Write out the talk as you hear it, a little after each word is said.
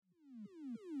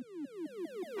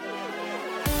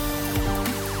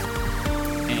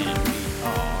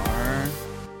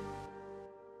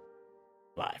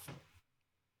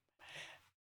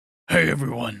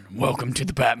everyone. Welcome to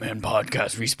the Batman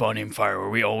podcast, Respawn Aim Fire, where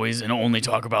we always and only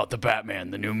talk about The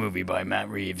Batman, the new movie by Matt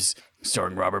Reeves,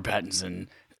 starring Robert Pattinson.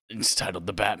 It's titled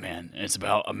The Batman, and it's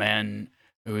about a man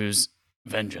whose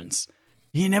vengeance.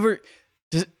 He never...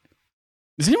 Does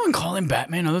anyone call him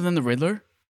Batman other than the Riddler?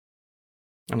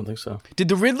 I don't think so. Did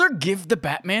the Riddler give the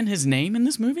Batman his name in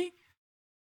this movie?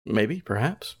 Maybe,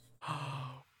 perhaps.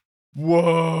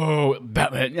 Whoa,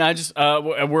 Batman. I just,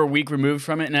 we're a week removed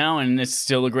from it now, and it's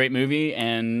still a great movie.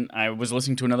 And I was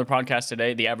listening to another podcast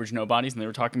today, The Average Nobodies, and they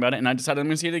were talking about it. And I decided I'm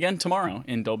going to see it again tomorrow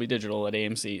in Dolby Digital at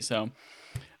AMC. So,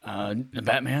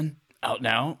 Batman, out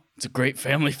now. It's a great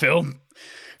family film.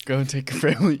 Go and take your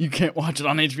family. You can't watch it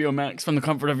on HBO Max from the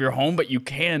comfort of your home, but you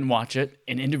can watch it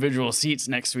in individual seats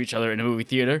next to each other in a movie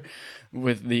theater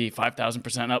with the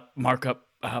 5,000% up markup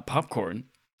popcorn.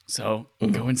 So,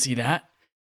 go and see that.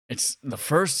 It's the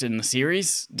first in the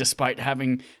series, despite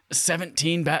having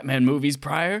 17 Batman movies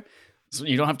prior. So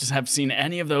you don't have to have seen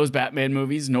any of those Batman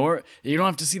movies, nor you don't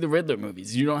have to see the Riddler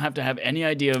movies. You don't have to have any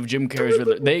idea of Jim Carrey's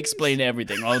Riddler. They explain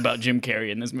everything, all about Jim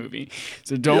Carrey in this movie.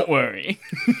 So don't worry.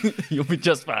 You'll be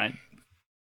just fine.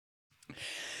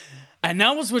 And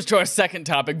now we'll switch to our second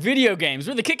topic, video games.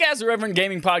 We're the kick-ass irreverent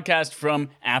gaming podcast from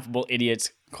Affable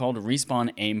Idiots called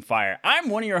Respawn Aim Fire. I'm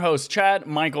one of your hosts, Chad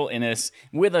Michael Innes.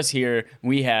 With us here,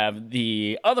 we have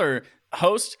the other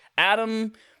host,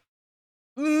 Adam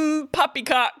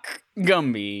Poppycock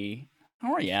Gumby.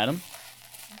 How are you, Adam?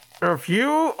 If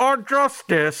you are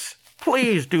justice,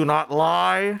 please do not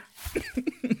lie.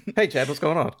 Hey, Chad, what's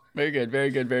going on? Very good, very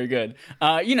good, very good.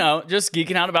 Just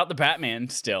geeking out about the Batman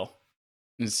still.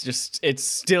 It's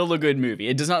still a good movie.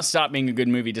 It does not stop being a good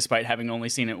movie despite having only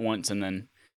seen it once, and then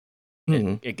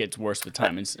it gets worse with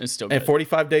time. It's still good. And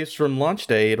 45 days from launch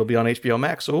day, it'll be on HBO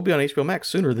Max, so we'll be on HBO Max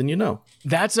sooner than you know.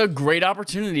 That's a great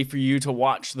opportunity for you to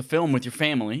watch the film with your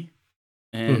family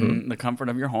in the comfort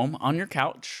of your home, on your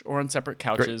couch, or on separate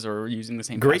couches, or using the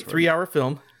same Great password. 3-hour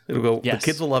film. It'll go. Yes. The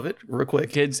kids will love it real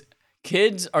quick.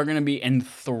 Kids are going to be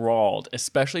enthralled,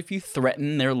 especially if you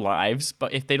threaten their lives,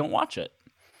 but if they don't watch it.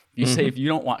 You say, if you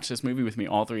don't watch this movie with me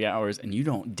all 3 hours and you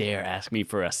don't dare ask me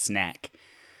for a snack,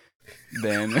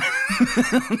 then...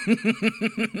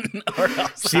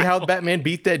 See how Batman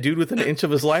beat that dude with an inch of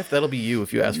his life? That'll be you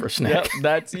if you ask for a snack. Yep,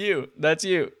 that's you. That's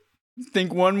you.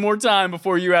 Think one more time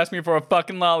before you ask me for a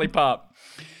fucking lollipop.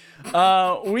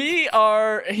 We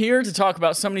are here to talk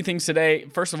about so many things today.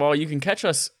 First of all, you can catch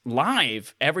us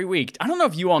live every week. I don't know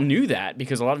if you all knew that,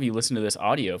 because a lot of you listen to this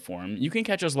audio form. You can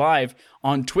catch us live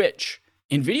on Twitch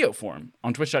in video form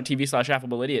on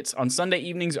twitch.tv/AffableIdiots on Sunday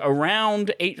evenings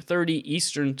around 8:30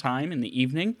 Eastern time in the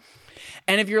evening.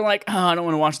 And if you're like, I don't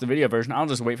want to watch the video version, I'll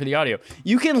just wait for the audio.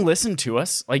 You can listen to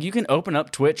us. Like, you can open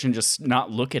up Twitch and just not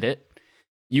look at it.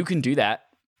 You can do that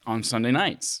on Sunday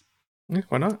nights. Yeah,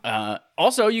 why not?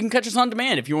 Also, you can catch us on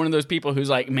demand if you're one of those people who's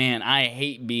like, man, I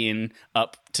hate being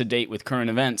up to date with current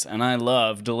events, and I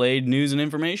love delayed news and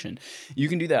information. You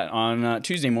can do that on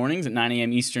Tuesday mornings at 9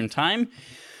 a.m. Eastern time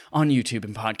on YouTube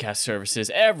and podcast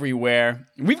services everywhere.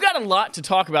 We've got a lot to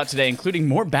talk about today, including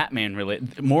more the Batman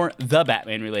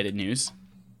related news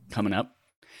coming up.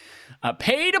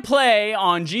 Pay to play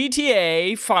on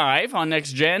GTA 5 on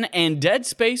next gen, and Dead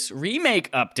Space remake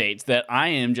updates that I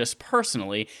am just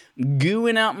personally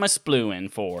gooing out my splooing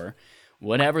for,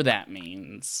 whatever that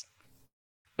means.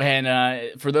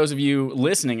 And for those of you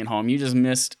listening at home, you just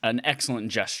missed an excellent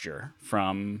gesture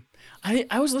from...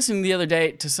 I was listening the other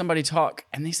day to somebody talk,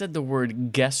 and they said the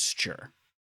word gesture.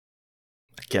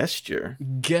 Gesture?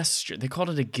 Gesture. They called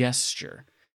it a gesture.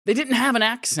 They didn't have an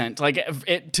accent. Like,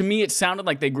 to me, it sounded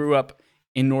like they grew up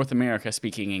in North America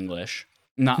speaking English.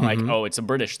 Not like, it's a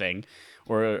British thing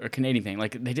or a Canadian thing.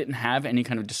 Like, they didn't have any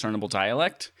kind of discernible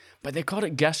dialect, but they called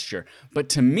it gesture. But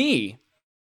to me,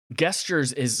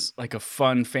 Gestures is like a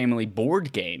fun family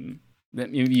board game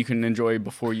that you can enjoy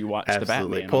before you watch the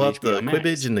Batman. Pull on up the HBO Max.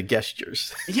 Quibbage and the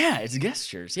gestures. Yeah, it's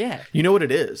gestures, yeah. You know what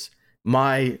it is?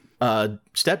 My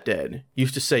stepdad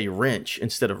used to say wrench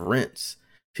instead of rinse.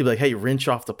 He'd be like, hey, wrench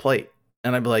off the plate.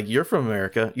 And I'd be like, you're from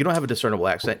America. You don't have a discernible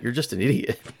accent. You're just an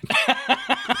idiot.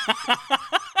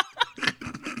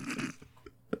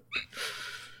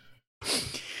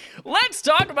 Let's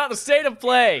talk about the state of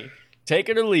play. Take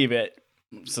it or leave it,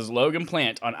 says Logan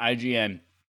Plant on IGN.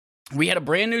 We had a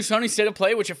brand new Sony State of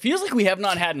Play, which it feels like we have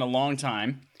not had in a long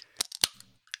time.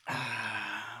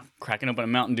 Cracking open a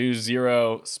Mountain Dew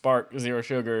Zero Spark, Zero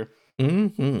Sugar,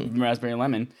 Raspberry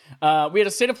Lemon. We had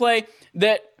a State of Play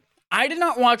that I did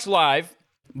not watch live,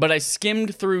 but I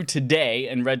skimmed through today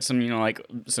and read some,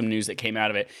 some news that came out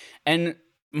of it. And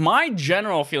my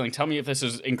general feeling, tell me if this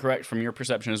is incorrect from your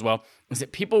perception as well, is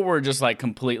that people were just like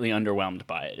completely underwhelmed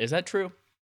by it. Is that true?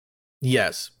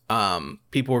 Yes.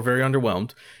 People were very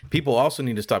underwhelmed. People also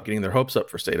need to stop getting their hopes up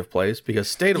for State of Plays, because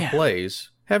State of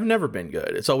Plays have never been good.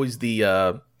 It's always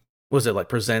the was it like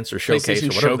Presents or Showcase or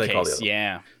whatever they call it.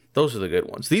 Yeah. Those are the good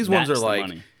ones. These ones are like,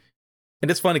 and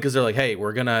it's funny because they're like, hey,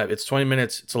 it's 20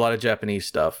 minutes. It's a lot of Japanese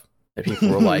stuff. And people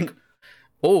were like,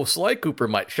 oh, Sly Cooper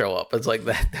might show up. It's like,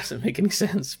 that doesn't make any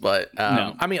sense. But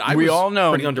no. I mean, we all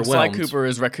know pretty underwhelmed. Sly Cooper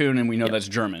is raccoon, and we know that's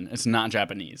German. It's not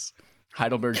Japanese.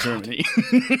 Heidelberg, Germany.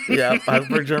 Yeah,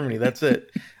 Heidelberg, Germany. That's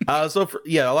it. A lot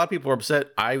of people were upset.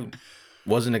 I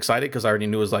wasn't excited because I already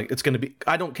knew it was like, it's going to be,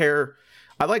 I don't care.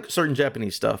 I like certain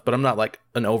Japanese stuff, but I'm not like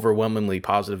an overwhelmingly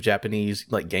positive Japanese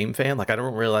like game fan. Like I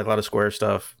don't really like a lot of Square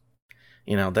stuff.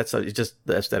 You know, it's just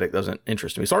the aesthetic doesn't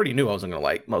interest me. So I already knew I wasn't going to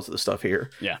like most of the stuff here.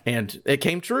 Yeah. And it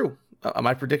came true.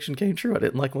 My prediction came true. I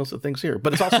didn't like most of the things here,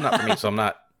 but it's also not for me. So I'm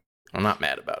not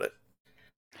mad about it.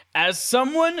 As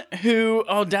someone who,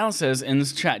 Dal says in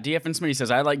this chat, DF and Smitty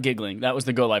says, I like giggling. That was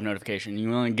the Go Live notification.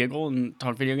 You want to giggle and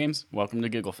talk video games? Welcome to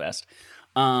Giggle Fest.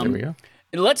 There we go.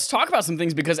 Let's talk about some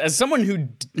things, because as someone who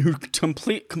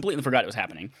completely forgot it was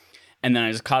happening, and then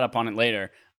I just caught up on it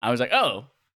later, I was like, oh,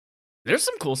 there's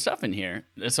some cool stuff in here.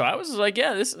 So I was like,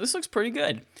 yeah, this looks pretty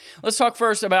good. Let's talk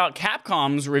first about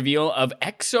Capcom's reveal of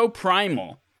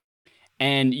Exoprimal.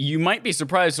 And you might be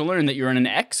surprised to learn that you're in an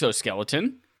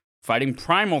exoskeleton fighting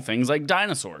primal things like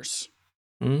dinosaurs.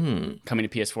 Coming to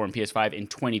PS4 and PS5 in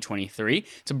 2023.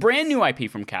 It's a brand new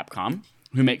IP from Capcom,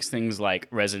 who makes things like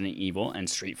Resident Evil and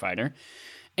Street Fighter.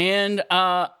 And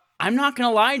I'm not going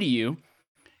to lie to you,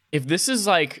 if this is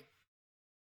like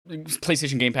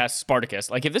PlayStation Game Pass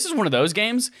Spartacus, like if this is one of those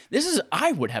games,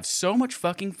 I would have so much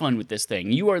fucking fun with this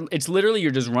thing. It's literally, you're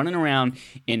just running around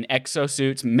in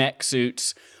exosuits, mech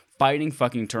suits, fighting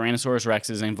fucking Tyrannosaurus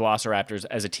Rexes and Velociraptors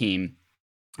as a team.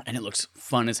 And it looks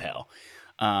fun as hell.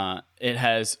 It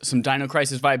has some Dino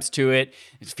Crisis vibes to it.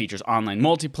 It features online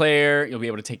multiplayer. You'll be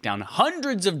able to take down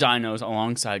hundreds of dinos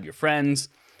alongside your friends.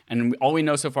 And all we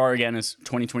know so far, again, is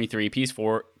 2023,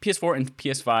 PS4 and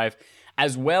PS5,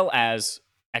 as well as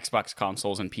Xbox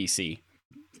consoles and PC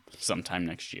sometime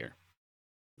next year.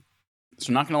 So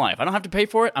I'm not going to lie. If I don't have to pay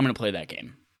for it, I'm going to play that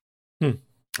game.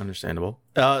 Understandable.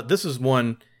 This is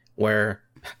one where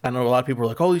I know a lot of people are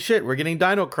like, holy shit, we're getting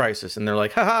Dino Crisis. And they're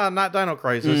like, haha, not Dino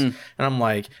Crisis. And I'm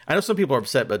like, I know some people are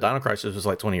upset, but Dino Crisis was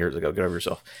like 20 years ago. Get over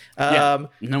yourself.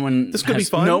 This could be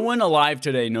fun. No one alive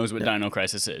today knows what Dino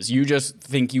Crisis is. You just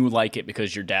think you like it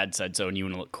because your dad said so and you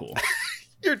want to look cool.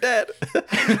 You're dead.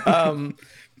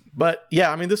 But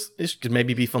yeah, I mean, this could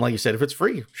maybe be fun, like you said, if it's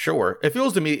free. Sure. It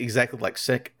feels to me exactly like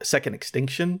Second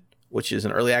Extinction, which is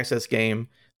an early access game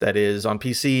that is on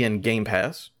PC and Game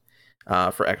Pass.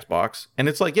 For Xbox, and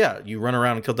it's like, yeah, you run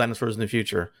around and kill dinosaurs in the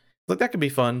future. Like that could be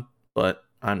fun, but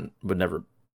I would never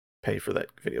pay for that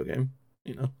video game.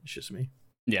 You know, it's just me.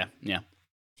 Yeah.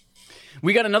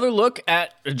 We got another look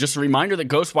at, just a reminder that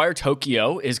Ghostwire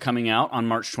Tokyo is coming out on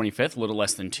March 25th, a little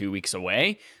less than 2 weeks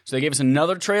away. So they gave us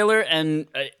another trailer, and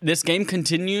this game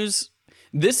continues.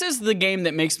 This is the game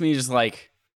that makes me just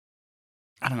like,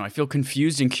 I don't know, I feel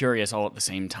confused and curious all at the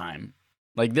same time.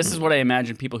 Like, this is what I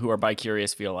imagine people who are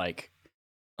bi-curious feel like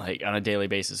on a daily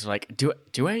basis. Like, do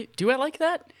I like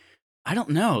that? I don't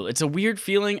know. It's a weird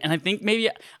feeling, and I think maybe,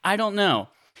 I don't know.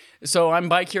 So I'm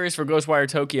bi-curious for Ghostwire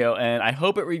Tokyo, and I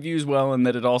hope it reviews well and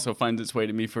that it also finds its way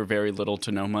to me for very little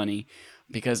to no money,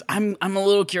 because I'm a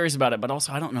little curious about it, but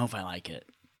also I don't know if I like it.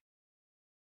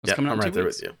 I'm right there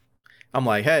with you. I'm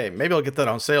like, hey, maybe I'll get that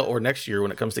on sale, or next year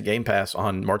when it comes to Game Pass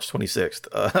on March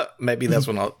 26th. Maybe that's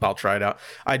when I'll try it out.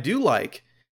 I do like,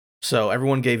 so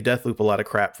everyone gave Deathloop a lot of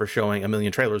crap for showing a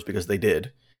million trailers, because they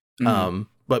did.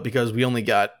 But because we only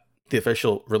got the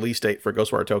official release date for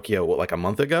Ghostwire Tokyo, like a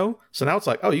month ago. So now it's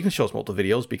like, oh, you can show us multiple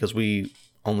videos, because we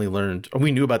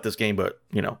knew about this game, but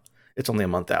you know, it's only a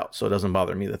month out. So it doesn't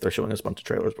bother me that they're showing us a bunch of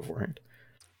trailers beforehand.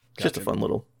 Gotcha. Just a fun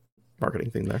little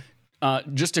marketing thing there.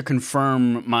 Just to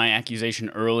confirm my accusation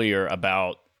earlier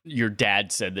about your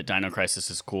dad said that Dino Crisis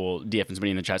is cool, DF and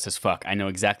somebody in the chat says, fuck, I know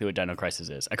exactly what Dino Crisis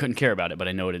is. I couldn't care about it, but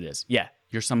I know what it is. Yeah,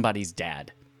 you're somebody's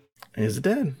dad. He's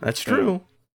dead. That's true.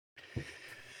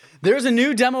 There's a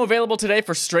new demo available today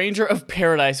for Stranger of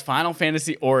Paradise Final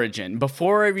Fantasy Origin.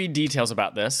 Before I read details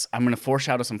about this, I'm going to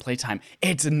foreshadow some playtime.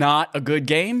 It's not a good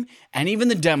game, and even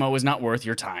the demo is not worth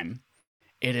your time.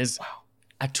 It is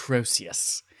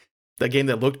atrocious. That game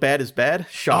that looked bad is bad?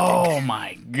 Shocking. Oh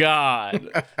my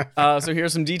god. So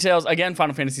here's some details. Again,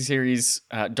 Final Fantasy series,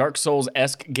 Dark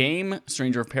Souls-esque game,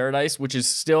 Stranger of Paradise, which is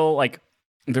still like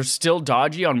they're still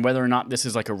dodgy on whether or not this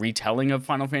is like a retelling of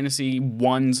Final Fantasy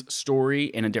I's story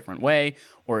in a different way,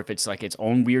 or if it's like its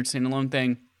own weird standalone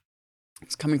thing.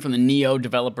 It's coming from the Neo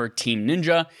developer Team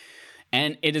Ninja,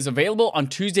 and it is available on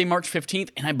Tuesday, March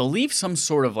 15th, and I believe some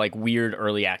sort of like weird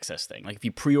early access thing. Like if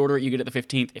you pre-order it, you get it the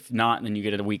 15th. If not, then you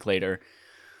get it a week later.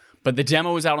 But the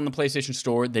demo is out on the PlayStation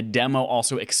Store. The demo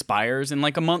also expires in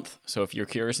like a month. So if you're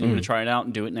curious and you want to try it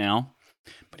out, do it now.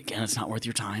 But again, it's not worth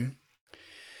your time.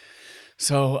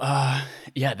 So,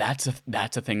 yeah, that's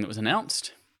a thing that was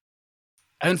announced.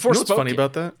 And you know what's funny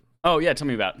about that? Oh, yeah, tell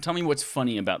me what's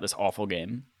funny about this awful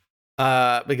game.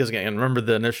 Because again, remember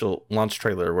the initial launch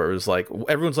trailer where it was like,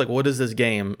 everyone's like, what is this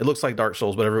game? It looks like Dark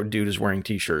Souls, but every dude is wearing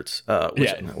t-shirts,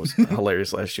 which was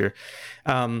hilarious last year.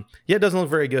 It doesn't look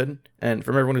very good. And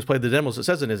from everyone who's played the demos, it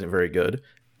says it isn't very good.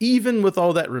 Even with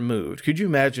all that removed, could you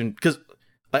imagine? Because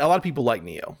a lot of people like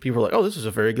Neo. People are like, oh, this is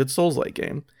a very good Souls-like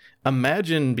game.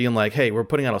 Imagine being like, hey, we're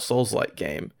putting out a Souls-like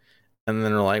game. And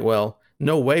then they're like, well,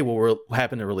 no way will we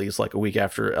happen to release like a week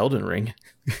after Elden Ring.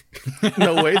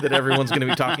 No way that everyone's going to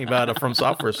be talking about a From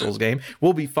Software Souls game.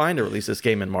 We'll be fine to release this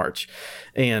game in March.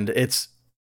 And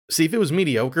see, if it was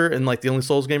mediocre and like the only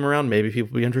Souls game around, maybe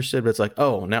people would be interested. But it's like,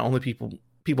 oh, now only people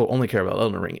only care about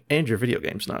Elden Ring, and your video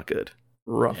game's not good.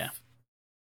 Rough. Yeah.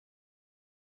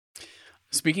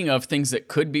 Speaking of things that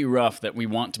could be rough that we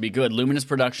want to be good, Luminous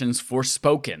Productions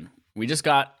Forspoken. We just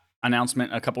got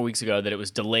announcement a couple weeks ago that it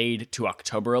was delayed to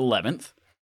October 11th.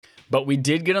 But we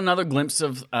did get another glimpse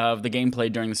of the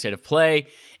gameplay during the State of Play.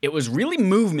 It was really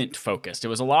movement focused. It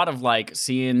was a lot of like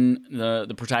seeing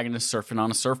the protagonist surfing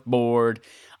on a surfboard.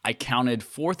 I counted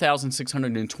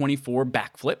 4,624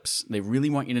 backflips. They really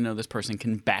want you to know this person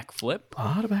can backflip. A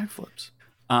lot of backflips.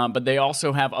 But they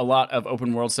also have a lot of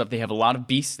open world stuff. They have a lot of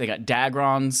beasts. They got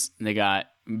Dagrons. They got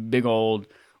big old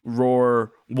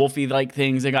roar wolfy-like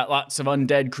things. They got lots of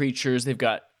undead creatures. They've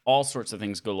got all sorts of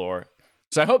things galore.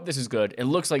 So I hope this is good. It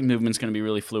looks like movement's going to be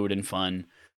really fluid and fun.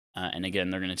 And again,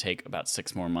 they're going to take about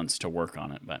 6 more months to work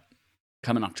on it. But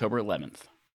coming October 11th.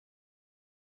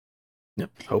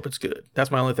 Yep. Hope it's good.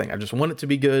 That's my only thing. I just want it to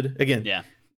be good. Again, yeah.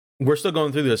 We're still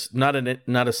going through this. Not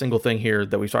a single thing here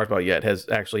that we've talked about yet has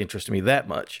actually interested me that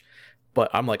much.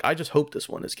 But I'm like, I just hope this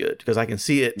one is good because I can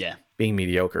see it being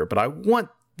mediocre. But I want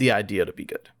the idea to be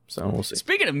good. So we'll see.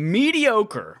 Speaking of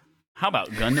mediocre, how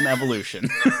about Gundam Evolution?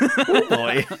 Oh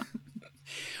boy.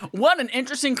 What an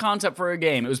interesting concept for a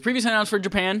game. It was previously announced for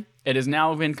Japan. It has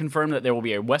now been confirmed that there will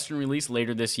be a Western release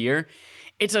later this year.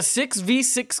 It's a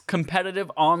 6v6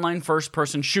 competitive online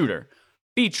first-person shooter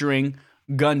featuring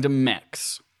Gundam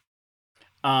mechs.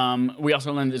 We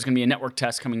also learned there's going to be a network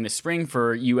test coming this spring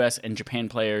for US and Japan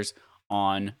players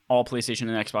on all PlayStation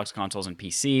and Xbox consoles and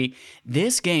PC.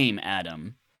 This game,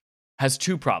 Adam, has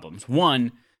 2 problems.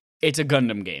 One, it's a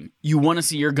Gundam game. You want to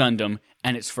see your Gundam,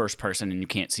 and it's first person, and you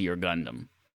can't see your Gundam.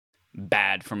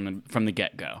 Bad from the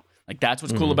get-go. Like, that's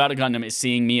what's cool about a Gundam, is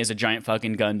seeing me as a giant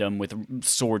fucking Gundam with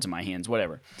swords in my hands,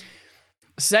 whatever.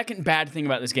 Second bad thing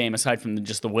about this game, aside from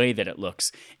just the way that it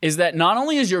looks, is that not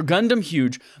only is your Gundam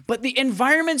huge, but the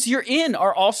environments you're in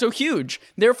are also huge.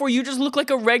 Therefore, you just look like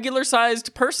a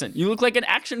regular-sized person. You look like an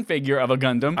action figure of a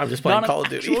Gundam. I'm just playing Call of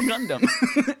Duty. Actual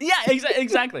Gundam. Yeah,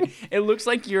 exactly. It looks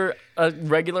like you're a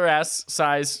regular-ass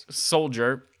size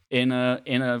soldier in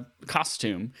a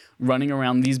costume running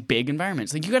around these big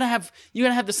environments. Like you gotta have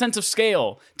the sense of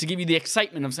scale to give you the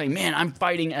excitement of saying, "Man, I'm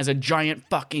fighting as a giant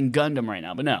fucking Gundam right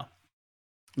now." But no.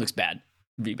 Looks bad.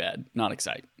 Be bad. Not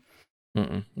excited.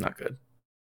 Not good.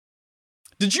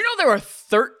 Did you know there are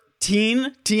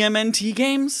 13 TMNT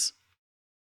games?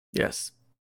 Yes.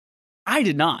 I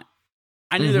did not.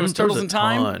 I knew there was Turtles in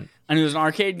Time. Ton. I knew there was an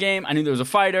arcade game. I knew there was a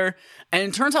fighter. And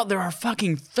it turns out there are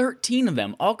fucking 13 of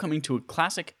them, all coming to a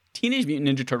classic Teenage Mutant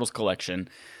Ninja Turtles collection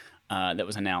that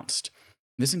was announced.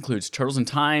 This includes Turtles in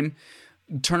Time,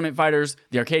 Tournament Fighters,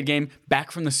 the arcade game,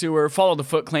 Back from the Sewer, Follow the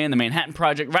Foot Clan, the Manhattan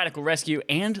Project, Radical Rescue,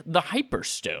 and the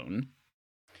Hyperstone.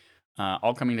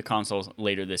 All coming to consoles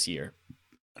later this year.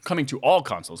 Coming to all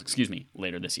consoles,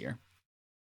 later this year.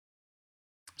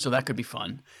 So that could be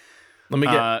fun. Let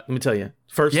me tell you.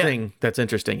 First thing that's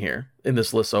interesting here in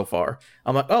this list so far,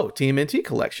 I'm like, oh, TMNT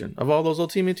collection of all those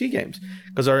old TMNT games.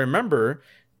 Because I remember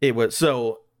it was,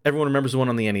 so everyone remembers the one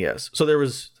on the NES. So there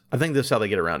was, I think this is how they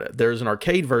get around it. There's an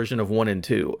arcade version of 1 and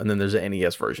 2, and then there's an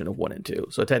NES version of 1 and 2.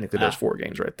 So technically there's 4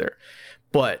 games right there.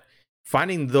 But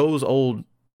finding those old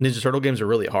Ninja Turtle games are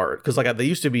really hard. Because like they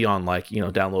used to be on like,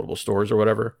 downloadable stores or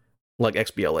whatever. Like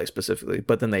XBLA specifically,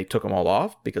 but then they took them all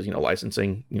off because,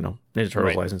 licensing, Ninja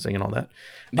Turtles licensing and all that.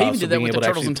 They even did that with the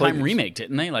Turtles in Time remake,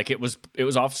 didn't they? Like it was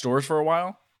off stores for a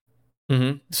while.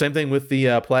 Mm-hmm. Same thing with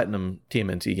the Platinum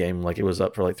TMNT game. Like, it was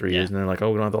up for like 3 years, and they're like, "Oh,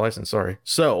 we don't have the license. Sorry."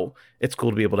 So it's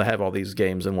cool to be able to have all these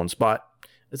games in one spot.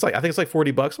 It's like, I think it's like $40.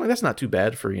 I'm like, that's not too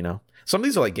bad for, some of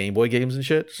these are like Game Boy games and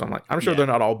shit. So I'm like, I'm sure they're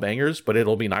not all bangers, but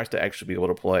it'll be nice to actually be able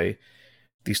to play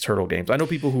these turtle games. I know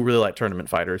people who really like Tournament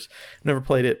Fighters. Never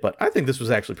played it, but I think this was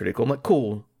actually pretty cool. I'm like,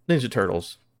 cool, Ninja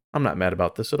Turtles. I'm not mad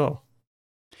about this at all.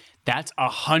 That's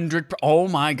 100. Oh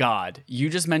my God! You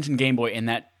just mentioned Game Boy, and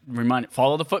that reminded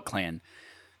Follow the Foot Clan.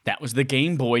 That was the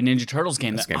Game Boy Ninja Turtles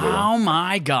game. Oh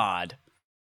my God!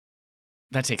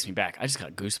 That takes me back. I just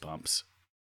got goosebumps.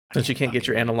 Since you can't get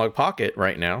your Analog Pocket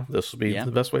right now, this will be the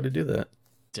best way to do that.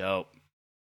 Dope.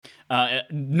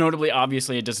 Notably,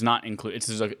 obviously, it does not include.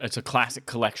 It's a classic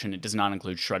collection. It does not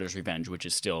include Shredder's Revenge, which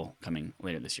is still coming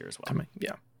later this year as well.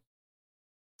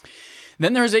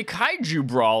 Then there's a Kaiju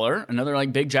Brawler, another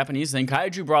like big Japanese thing.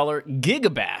 Kaiju Brawler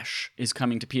Gigabash is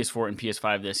coming to PS4 and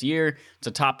PS5 this year. It's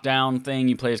a top-down thing.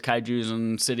 You play as kaijus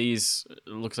in cities.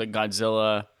 It looks like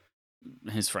Godzilla,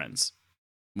 his friends.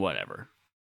 Whatever.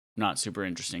 Not super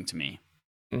interesting to me.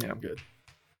 Yeah, I'm good.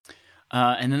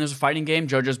 And then there's a fighting game,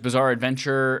 JoJo's Bizarre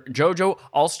Adventure, JoJo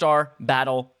All-Star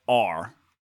Battle R,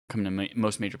 coming to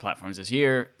most major platforms this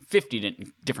year. 50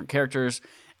 different characters.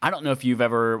 I don't know if you've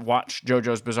ever watched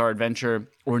JoJo's Bizarre Adventure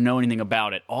or know anything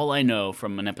about it. All I know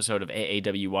from an episode of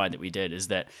AAWY that we did is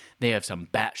that they have some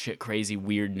batshit crazy,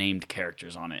 weird named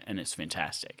characters on it, and it's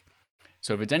fantastic.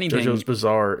 So if it's anything... JoJo's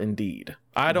Bizarre, indeed.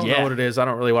 I don't know what it is. I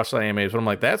don't really watch the animes, but I'm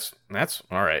like, that's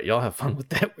all right. Y'all have fun with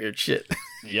that weird shit.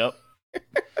 Yep.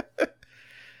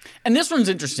 And this one's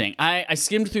interesting. I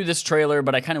skimmed through this trailer,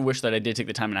 but I kind of wish that I did take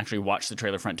the time and actually watch the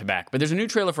trailer front to back. But there's a new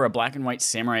trailer for a black and white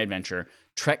samurai adventure,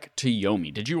 Trek to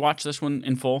Yomi. Did you watch this one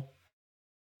in full?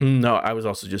 No, I was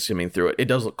also just skimming through it. It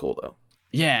does look cool, though.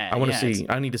 Yeah. I want to see.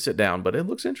 I need to sit down, but it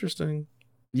looks interesting.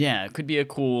 Yeah, it could be a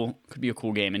cool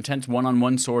game. Intense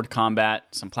one-on-one sword combat,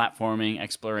 some platforming,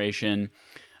 exploration.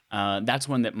 That's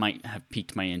one that might have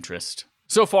piqued my interest.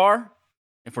 So far,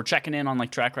 if we're checking in on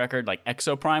like track record, like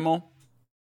Exoprimal,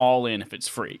 all in if it's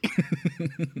free.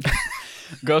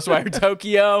 Ghostwire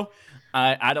Tokyo,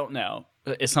 I don't know.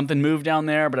 Is something moved down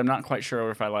there, but I'm not quite sure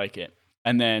if I like it.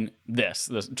 And then this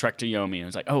Trek to Yomi, and I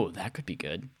was like, oh, that could be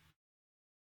good.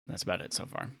 That's about it so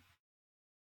far.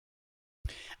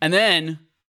 And then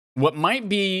what might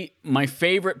be my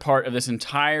favorite part of this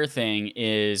entire thing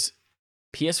is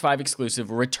PS5 exclusive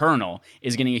Returnal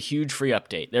is getting a huge free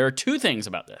update. There are two things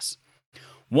about this.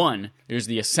 One, there's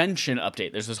the Ascension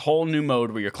update. There's this whole new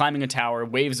mode where you're climbing a tower,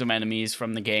 waves of enemies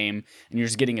from the game, and you're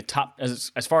just getting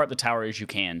as far up the tower as you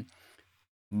can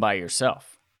by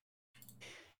yourself.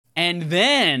 And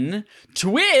then,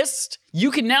 twist,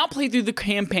 you can now play through the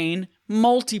campaign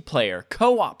multiplayer,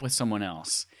 co-op with someone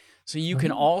else. So you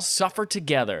can all suffer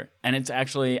together. And it's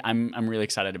actually, I'm really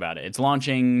excited about it. It's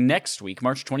launching next week,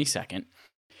 March 22nd.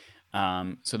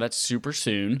 So that's super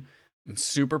soon. I'm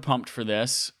super pumped for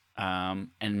this. And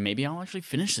maybe I'll actually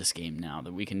finish this game now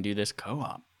that we can do this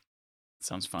co-op.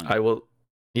 Sounds fun. I will.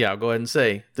 Yeah, I'll go ahead and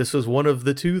say this was one of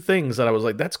the two things that I was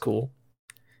like, that's cool.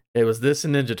 It was this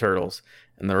and Ninja Turtles.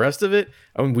 And the rest of it,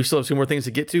 I mean, we still have two more things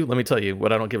to get to. Let me tell you,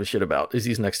 what I don't give a shit about is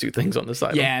these next two things on this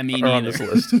side. Yeah, me neither. On this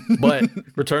list. But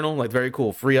Returnal, like, very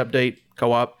cool. Free update,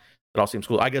 co-op. It all seems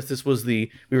cool. I guess this was we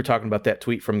were talking about that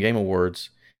tweet from Game Awards,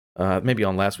 maybe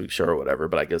on last week's show or whatever,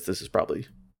 but I guess this is probably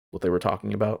what they were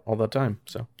talking about all that time.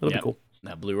 So it'll be cool.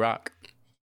 That Blue Rock.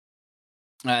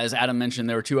 As Adam mentioned,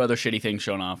 there were two other shitty things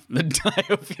shown off. The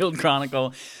Diofield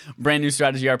Chronicle, brand new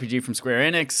strategy RPG from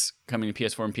Square Enix, coming to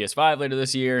PS4 and PS5 later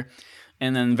this year.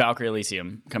 And then Valkyrie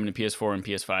Elysium, coming to PS4 and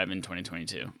PS5 in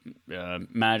 2022.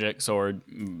 Magic, sword,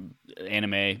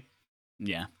 anime,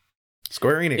 yeah.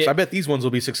 Square Enix. I bet these ones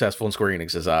will be successful in Square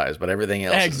Enix's eyes, but everything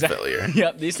else is a failure.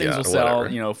 Yep, these things will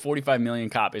sell, 45 million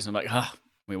copies. I'm like,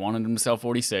 we wanted them to sell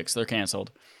 46. They're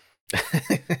canceled.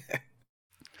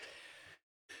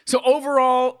 So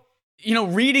overall,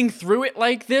 reading through it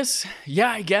like this,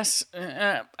 I guess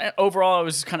overall I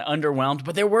was kind of underwhelmed,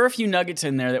 but there were a few nuggets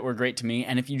in there that were great to me.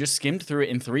 And if you just skimmed through it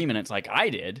in 3 minutes like I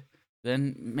did,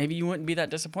 then maybe you wouldn't be that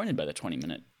disappointed by the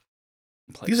 20-minute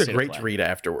play. These are great to read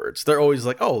afterwards. They're always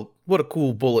like, oh, what a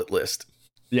cool bullet list.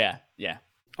 Yeah.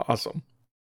 Awesome.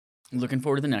 Looking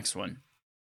forward to the next one.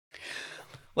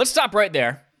 Let's stop right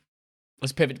there.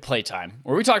 Let's pivot to playtime,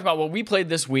 where we talked about what we played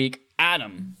this week.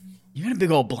 Adam, you had a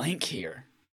big old blank here.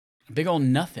 A big old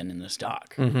nothing in this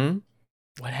doc. Mm-hmm.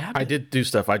 What happened? I did do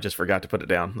stuff. I just forgot to put it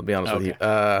down. I'll be honest with you.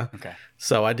 Okay.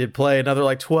 So I did play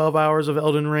another 12 hours of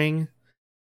Elden Ring.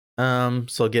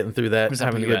 So getting through that,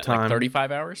 having a good time.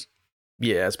 35 hours?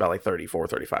 Yeah, it's about 34,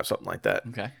 35, something like that.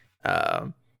 Okay.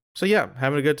 So yeah,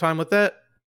 having a good time with that.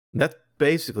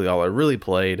 basically all I really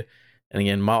played. And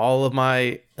again, all of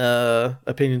my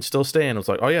opinions still stand. It's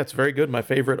like, oh yeah, it's very good. My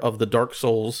favorite of the Dark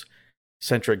Souls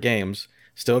centric games.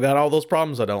 Still got all those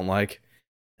problems I don't like.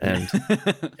 And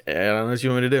I don't know what you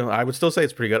want me to do. I would still say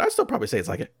it's pretty good. I'd still probably say it's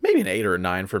like maybe an 8 or a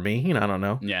 9 for me. You know, I don't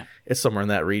know. Yeah. It's somewhere in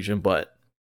that region, but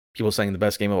people saying the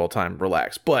best game of all time,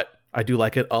 relax. But I do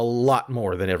like it a lot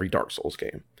more than every Dark Souls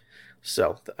game.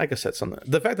 So I guess that's something.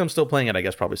 The fact that I'm still playing it, I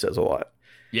guess, probably says a lot.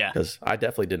 Yeah. Because I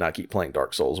definitely did not keep playing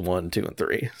Dark Souls 1, 2, and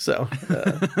 3. So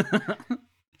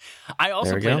I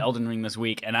also played Elden Ring this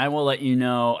week, and I will let you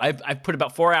know, I've put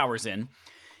about 4 hours in.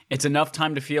 It's enough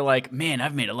time to feel like, man,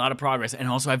 I've made a lot of progress, and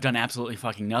also I've done absolutely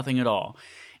fucking nothing at all.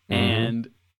 And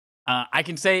I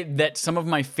can say that some of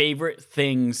my favorite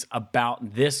things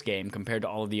about this game compared to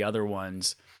all of the other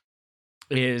ones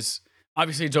is,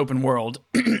 obviously it's open world,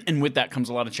 and with that comes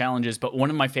a lot of challenges, but one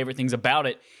of my favorite things about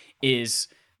it is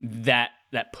that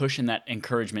push and that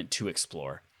encouragement to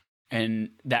explore.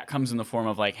 And that comes in the form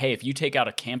of like, hey, if you take out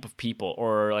a camp of people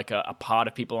or like a pod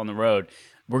of people on the road,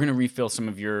 we're going to refill some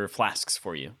of your flasks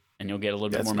for you. And you'll get a little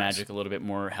bit more magic, a little bit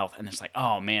more health. And it's like,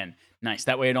 oh man, nice.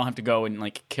 That way I don't have to go and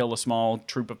like kill a small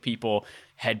troop of people,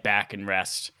 head back and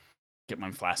rest, get my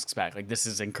flasks back. Like this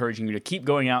is encouraging you to keep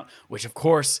going out, which of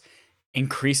course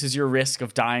increases your risk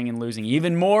of dying and losing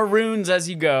even more runes as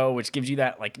you go, which gives you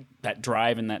that like that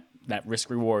drive and that risk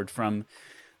reward from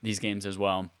these games as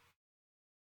well.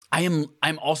 I'm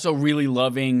also really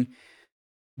loving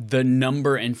the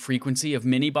number and frequency of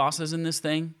mini bosses in this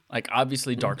thing. Like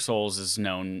obviously Dark Souls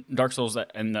and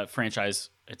the franchise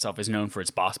itself is known for its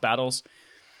boss battles.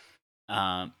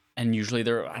 And usually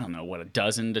there are, I don't know, what,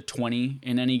 12 to 20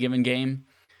 in any given game.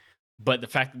 But the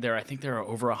fact that I think there are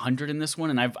over 100 in this one,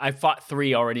 and I've fought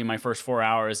 3 already in my first 4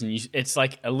 hours, and it's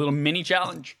like a little mini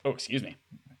challenge. Oh, excuse me.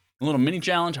 A little mini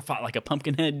challenge. I fought like a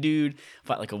pumpkin head dude,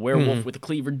 fought like a werewolf with a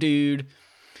cleaver dude,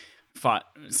 fought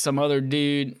some other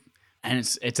dude. And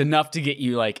it's enough to get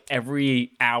you like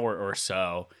every hour or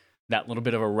so, that little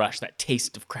bit of a rush, that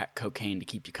taste of crack cocaine to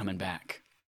keep you coming back.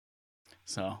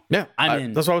 So yeah,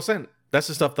 that's what I was saying. That's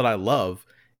the stuff that I love.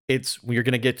 It's when you're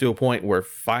going to get to a point where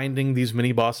finding these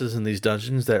mini bosses in these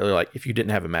dungeons that are like, if you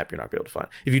didn't have a map, you're not going to be able to find.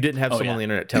 If you didn't have someone on the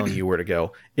internet telling you where to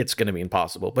go, it's going to be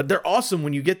impossible. But they're awesome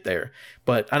when you get there.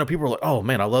 But I know people are like, oh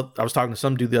man, I was talking to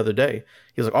some dude the other day.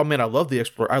 He was like, oh man, I love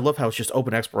I love how it's just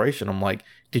open exploration. I'm like,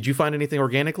 did you find anything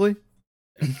organically?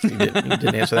 He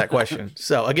didn't answer that question.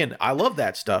 So again, I love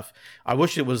that stuff. I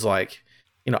wish it was like,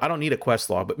 I don't need a quest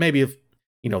log, but maybe if,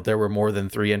 there were more than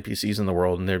 3 NPCs in the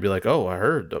world and they'd be like, oh, I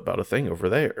heard about a thing over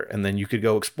there. And then you could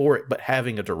go explore it, but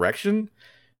having a direction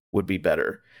would be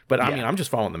better. But I mean, I'm just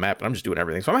following the map and I'm just doing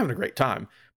everything. So I'm having a great time,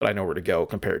 but I know where to go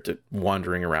compared to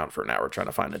wandering around for an hour trying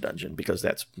to find a dungeon because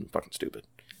that's fucking stupid.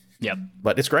 Yep.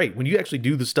 But it's great. When you actually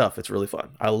do the stuff, it's really fun.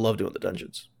 I love doing the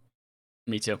dungeons.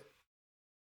 Me too.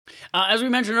 As we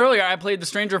mentioned earlier, I played the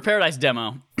Stranger of Paradise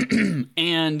demo,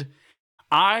 and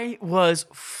I was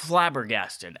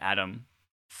flabbergasted, Adam.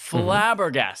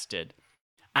 Flabbergasted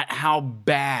at how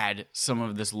bad some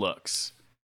of this looks.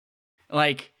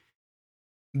 Like,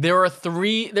 there are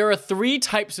three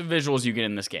types of visuals you get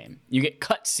in this game. You get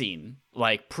cutscene,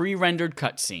 like pre-rendered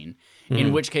cutscene,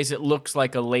 in which case it looks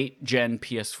like a late-gen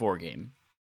PS4 game.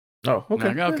 Oh,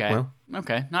 okay.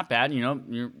 Okay, not bad.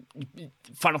 Your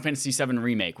Final Fantasy VII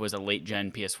Remake was a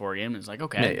late-gen PS4 game. It's like,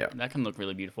 okay, that can look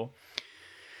really beautiful.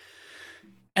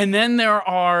 And then there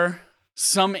are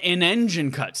some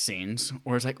in-engine cutscenes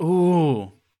where it's like,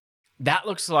 ooh, that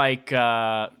looks like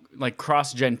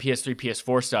cross-gen PS3,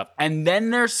 PS4 stuff. And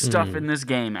then there's stuff in this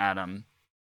game, Adam,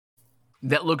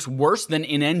 that looks worse than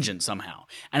in-engine somehow.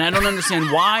 And I don't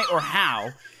understand why or how.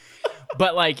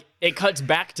 But like it cuts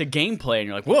back to gameplay, and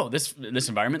you're like, "Whoa, this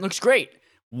environment looks great.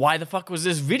 Why the fuck was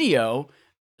this video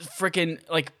freaking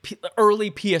like early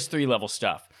PS3 level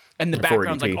stuff?" And the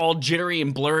background's like all jittery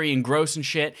and blurry and gross and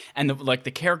shit. And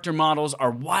the character models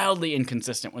are wildly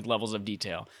inconsistent with levels of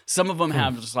detail. Some of them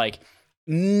have just like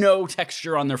no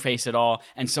texture on their face at all,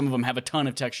 and some of them have a ton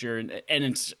of texture, and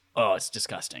it's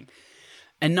disgusting.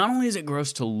 And not only is it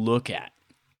gross to look at,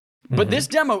 but this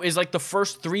demo is like the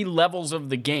first 3 levels of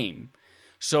the game.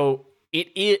 So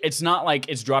it's not like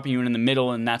it's dropping you in the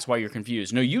middle and that's why you're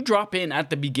confused. No, you drop in at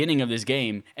the beginning of this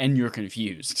game and you're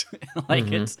confused.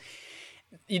 It's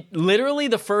literally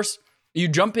you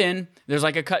jump in, there's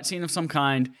like a cutscene of some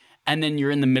kind, and then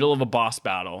you're in the middle of a boss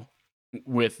battle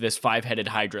with this 5-headed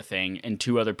Hydra thing and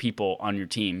 2 other people on your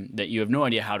team that you have no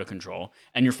idea how to control,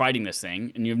 and you're fighting this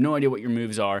thing, and you have no idea what your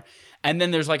moves are. And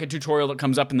then there's like a tutorial that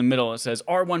comes up in the middle that says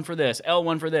R1 for this,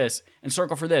 L1 for this, and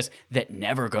circle for this, that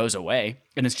never goes away,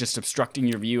 and it's just obstructing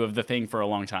your view of the thing for a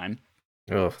long time.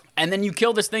 Ugh. And then you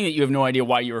kill this thing that you have no idea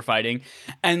why you were fighting.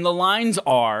 And the lines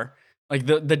are, like,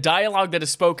 the dialogue that is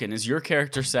spoken is your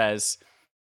character says,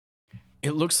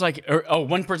 it looks like,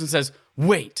 one person says,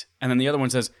 wait. And then the other one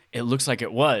says, it looks like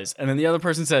it was. And then the other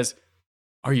person says,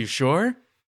 are you sure?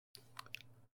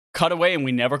 Cut away, and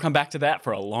we never come back to that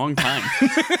for a long time.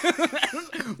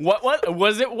 What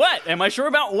was it? What? Am I sure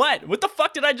about what? What the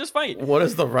fuck did I just fight? What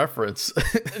is the reference?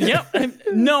 Yep, I have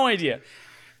no idea.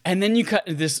 And then you cut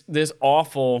this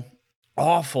awful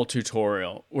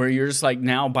tutorial where you're just like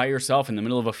now by yourself in the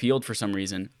middle of a field for some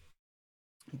reason.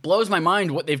 Blows my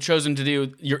mind what they've chosen to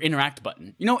do. Your interact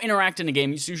button. You know, interact in a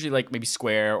game, it's usually like maybe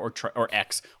square or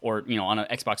X, or, you know, on an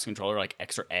Xbox controller like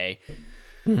X or A.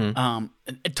 Mm-hmm.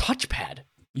 A touchpad.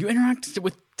 You interact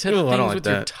with things with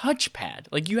your touchpad.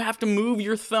 Like, you have to move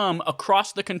your thumb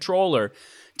across the controller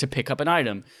to pick up an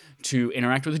item, to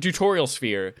interact with the tutorial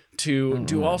sphere, to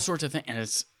do all sorts of things. And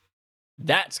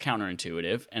that's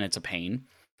counterintuitive, and it's a pain.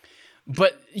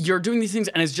 But you're doing these things,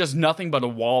 and it's just nothing but a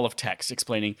wall of text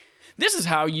explaining, this is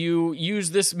how you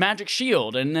use this magic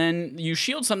shield, and then you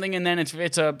shield something, and then if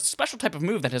it's a special type of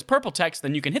move that has purple text,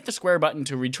 then you can hit the square button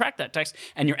to retract that text,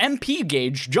 and your MP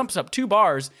gauge jumps up 2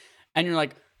 bars, and you're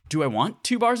like, do I want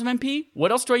 2 bars of MP?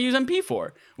 What else do I use MP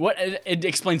for? It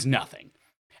explains nothing.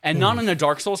 And not in a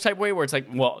Dark Souls type way where it's like,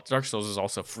 well, Dark Souls is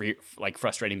also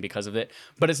frustrating because of it,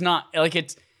 but it's not,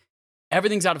 like,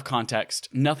 everything's out of context,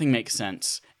 nothing makes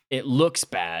sense, it looks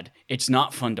bad, it's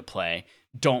not fun to play.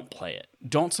 Don't play it.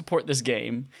 Don't support this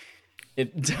game.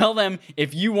 Tell them,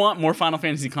 if you want more Final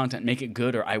Fantasy content, make it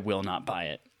good or I will not buy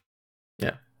it.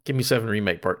 Yeah. Give me 7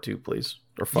 Remake Part 2, please.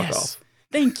 Or fuck off.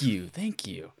 Thank you.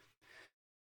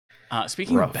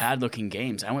 Speaking of bad-looking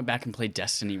games, I went back and played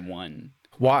Destiny 1.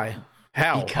 Why?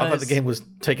 How? I thought the game was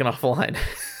taken offline.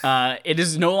 It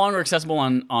is no longer accessible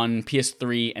on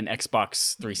PS3 and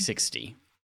Xbox 360.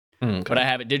 Okay. But I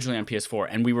have it digitally on PS4.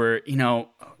 And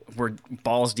we're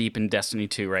balls deep in Destiny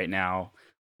 2 right now,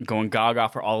 going gaga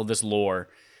for all of this lore.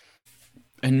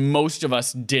 And most of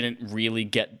us didn't really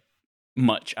get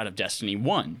much out of Destiny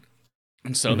 1.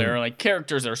 And so there are like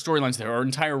characters, there are storylines, there are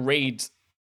entire raids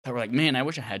that were like, man, I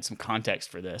wish I had some context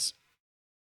for this.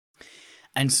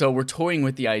 And so we're toying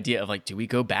with the idea of like, do we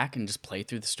go back and just play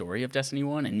through the story of Destiny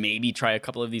 1 and maybe try a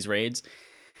couple of these raids?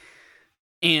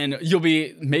 And you'll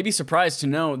be maybe surprised to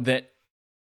know that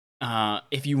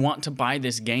if you want to buy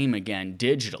this game again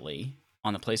digitally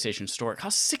on the PlayStation Store, it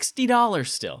costs $60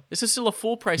 still. This is still a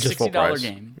full price $60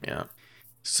 game. Yeah.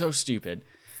 So stupid.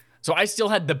 So I still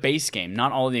had the base game,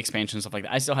 not all of the expansions and stuff like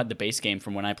that. I still had the base game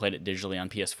from when I played it digitally on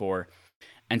PS4.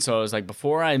 And so I was like,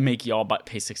 before I make y'all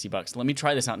pay $60, let me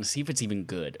try this out and see if it's even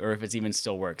good or if it's even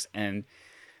still works. And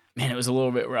man, it was a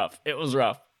little bit rough. It was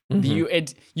rough.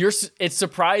 It's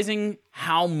surprising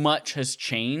how much has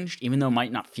changed, even though it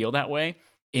might not feel that way,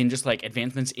 in just like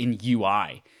advancements in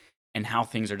UI and how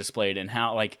things are displayed and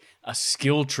how like a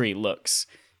skill tree looks,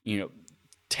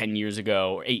 10 years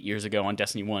ago or 8 years ago on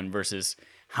Destiny 1 versus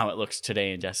how it looks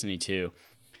today in Destiny 2.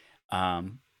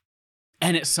 And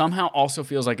it somehow also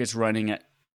feels like it's running at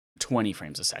 20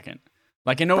 frames a second.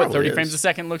 Like, I know what 30 frames a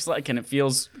second looks like, and it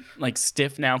feels like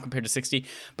stiff now compared to 60,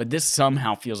 but this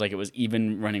somehow feels like it was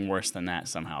even running worse than that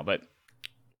somehow. But,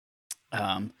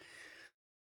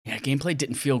 gameplay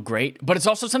didn't feel great, but it's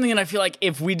also something that I feel like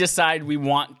if we decide we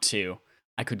want to,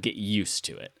 I could get used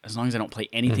to it, as long as I don't play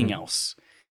anything else,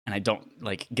 and I don't,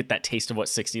 like, get that taste of what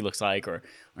 60 looks like or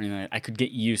anything like that. I could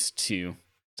get used to.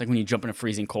 It's like when you jump in a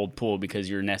freezing cold pool because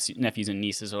your nephews and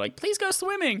nieces are like, please go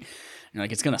swimming. And you're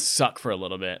like, it's going to suck for a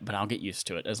little bit, but I'll get used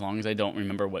to it as long as I don't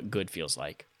remember what good feels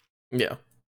like. Yeah.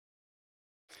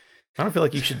 I don't feel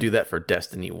like you should do that for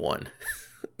Destiny 1.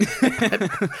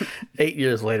 8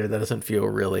 years later, that doesn't feel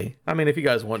really... I mean, if you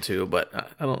guys want to, but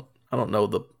I don't know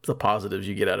the positives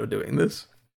you get out of doing this.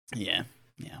 Yeah.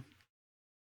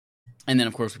 And then,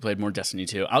 of course, we played more Destiny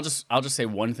 2. I'll just say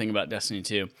one thing about Destiny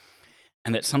 2.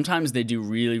 And that sometimes they do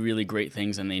really, really great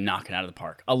things and they knock it out of the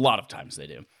park. A lot of times they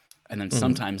do. And then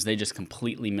sometimes they just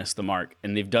completely miss the mark.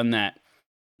 And they've done that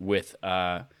with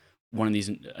one of these.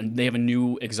 They have a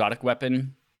new exotic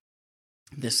weapon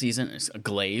this season. It's a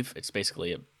glaive. It's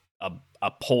basically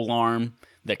a pole arm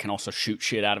that can also shoot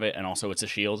shit out of it. And also it's a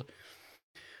shield.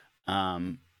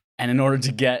 And in order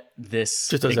to get this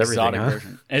just does exotic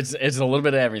version, it's a little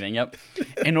bit of everything. Yep.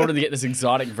 In order to get this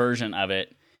exotic version of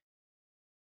it,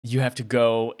 you have to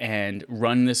go and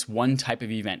run this one type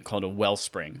of event called a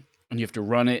wellspring. And you have to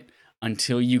run it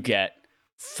until you get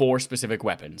 4 specific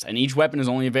weapons. And each weapon is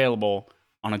only available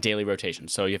on a daily rotation.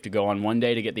 So you have to go on one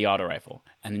day to get the auto rifle.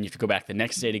 And then you have to go back the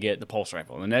next day to get the pulse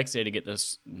rifle. And the next day to get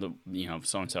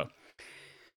so-and-so.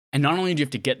 And not only do you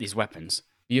have to get these weapons,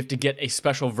 You have to get a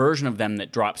special version of them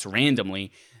that drops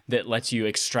randomly that lets you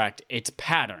extract its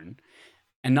pattern.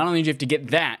 And not only do you have to get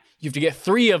that, you have to get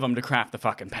 3 of them to craft the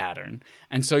fucking pattern.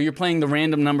 And so you're playing the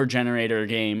random number generator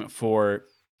game for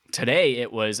today.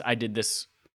 I did this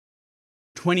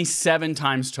 27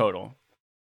 times total.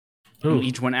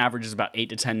 Each one averages about 8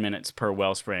 to 10 minutes per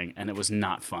wellspring, and it was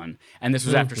not fun. And this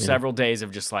was after several days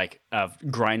of just of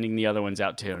grinding the other ones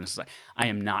out too. And it's like, I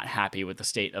am not happy with the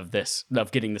state of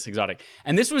getting this exotic.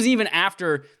 And this was even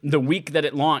after the week that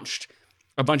it launched.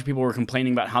 A bunch of people were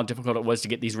complaining about how difficult it was to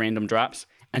get these random drops,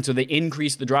 and so they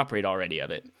increased the drop rate already of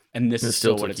it. And this is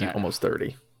still what it's at. Almost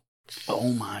 30.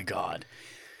 Oh my god!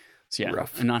 So yeah,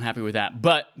 rough. I'm not happy with that.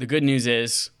 But the good news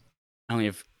is, I only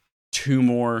have 2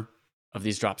 more of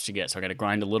these drops to get, so I got to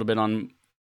grind a little bit on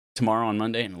tomorrow on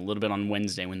Monday and a little bit on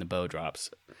Wednesday when the bow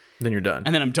drops. Then you're done.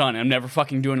 And then I'm done. I'm never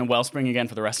fucking doing a wellspring again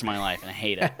for the rest of my life, and I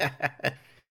hate it.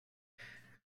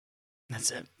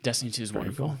 That's it. Destiny 2 is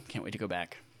wonderful. Cool. Can't wait to go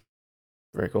back.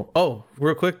 Very cool. Oh,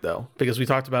 real quick though, because we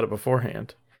talked about it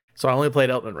beforehand. So I only played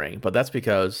Elden Ring, but that's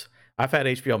because I've had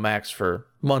HBO Max for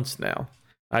months now.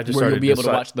 I just you'll be able to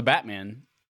watch the Batman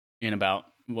in about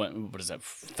what is that,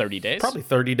 30 days? Probably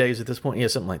 30 days at this point. Yeah,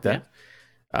 something like that.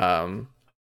 Yeah.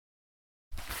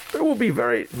 It will be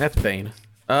that's Bane.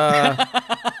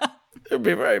 It'll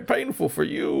be very painful for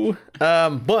you.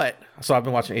 But so I've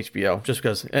been watching HBO just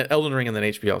because Elden Ring and then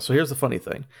HBO. So here's the funny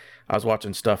thing. I was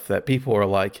watching stuff that people are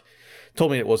like, told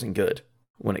me it wasn't good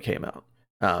when it came out.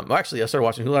 Actually, I started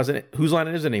watching Whose Line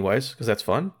It Is Anyways, because that's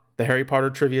fun. The Harry Potter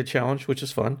Trivia Challenge, which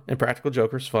is fun. And Practical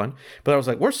Joker's fun. But I was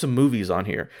like, where's some movies on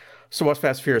here? So watch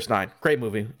Fast and Furious 9. Great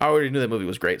movie. I already knew that movie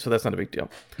was great, so that's not a big deal.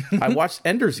 I watched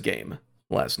Ender's Game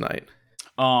last night.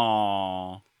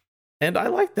 Aww. And I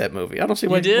liked that movie. I don't see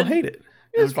why people hate it.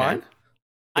 It's fine.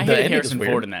 I hated Harrison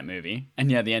Ford in that movie. And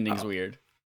yeah, the ending's weird.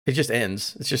 It just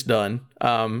ends. It's just done.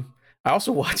 I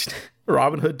also watched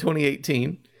Robin Hood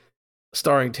 2018,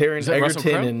 starring Taron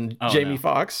Egerton and Jamie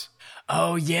Foxx.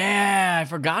 Oh, yeah. I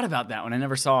forgot about that one. I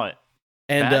never saw it.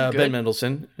 And Ben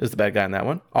Mendelsohn is the bad guy in that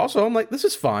one. Also, I'm like, this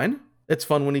is fine. It's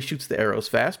fun when he shoots the arrows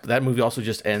fast, but that movie also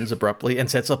just ends abruptly and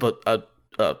sets up a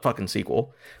fucking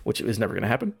sequel, which is never going to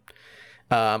happen.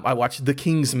 I watched The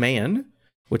King's Man,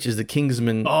 which is the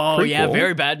Kingsman prequel. Yeah,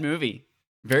 very bad movie.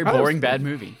 Very boring, bad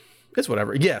movie. It's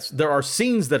whatever. Yes, there are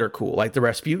scenes that are cool. Like the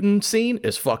Rasputin scene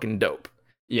is fucking dope.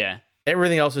 Yeah.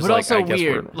 Everything else is also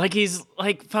weird. Like he's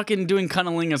like fucking doing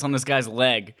cunnilingus on this guy's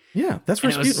leg. Yeah, that's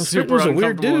Rasputin. Rasputin's a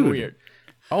weird dude. Weird.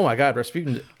 Oh my god,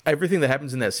 Rasputin! Everything that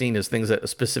happens in that scene is things that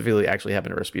specifically actually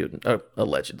happened to Rasputin,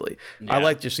 allegedly. Yeah. I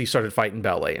like just he started fighting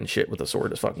ballet and shit with a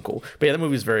sword. It's fucking cool. But yeah, that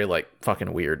movie's very like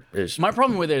fucking weird. My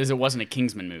problem with it is it wasn't a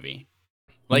Kingsman movie.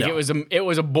 Like it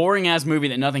was a boring ass movie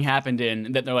that nothing happened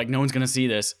in. That they're like, no one's gonna see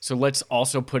this, so let's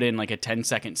also put in like a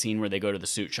 10-second scene where they go to the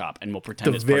suit shop and we'll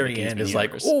pretend it's part of the Kingsman end is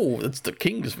universe. Like, oh, it's the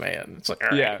Kingsman. It's like, all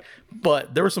right. Yeah.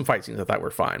 But there were some fight scenes I thought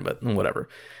were fine, but whatever.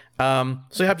 So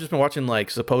yeah, I've just been watching like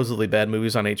supposedly bad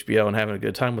movies on HBO and having a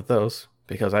good time with those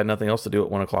because I had nothing else to do at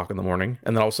 1 o'clock in the morning.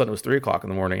 And then all of a sudden it was 3 o'clock in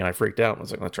the morning and I freaked out and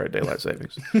was like, let's try daylight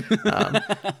savings.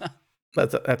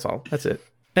 That's all. That's it.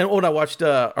 And when I watched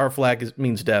Our Flag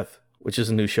Means Death, which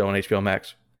is a new show on HBO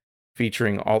Max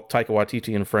featuring all Taika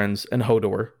Waititi and friends, and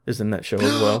Hodor is in that show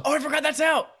as well. Oh, I forgot that's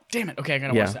out. Damn it. Okay, I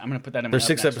gotta watch that. I'm gonna put that in my There's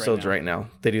 6 episodes right now.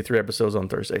 They do 3 episodes on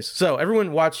Thursdays. So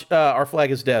everyone watch Our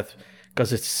Flag is Death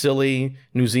because it's silly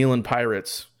New Zealand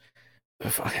pirates.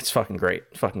 It's fucking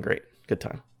great. Fucking great. Good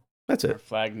time. That's it. Our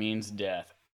Flag Means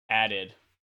Death. Added.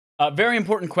 Very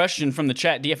important question from the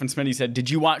chat. DF and Smitty said,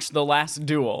 did you watch The Last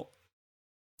Duel?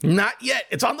 Not yet.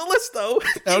 It's on the list, though.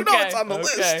 You know it's on the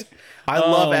list. I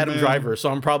love Adam Driver,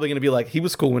 so I'm probably going to be like, he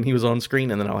was cool when he was on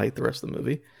screen, and then I'll hate the rest of the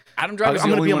movie. Adam Driver's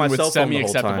the only one with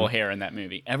semi-acceptable hair in that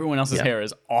movie. Everyone else's hair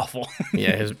is awful.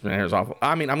 Yeah, his hair is awful.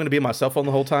 I mean, I'm going to be my cell phone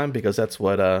the whole time because that's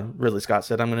what Ridley Scott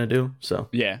said I'm going to do. So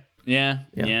Yeah.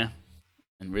 And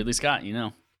Ridley Scott, you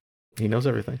know. He knows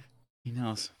everything. He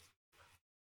knows.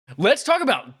 Let's talk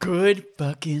about good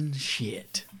fucking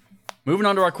shit. Moving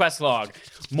on to our quest log.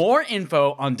 More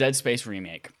info on Dead Space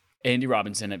Remake. Andy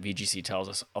Robinson at VGC tells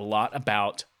us a lot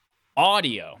about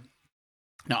audio.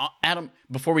 Now, Adam,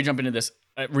 before we jump into this,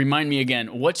 remind me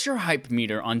again, what's your hype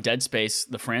meter on Dead Space,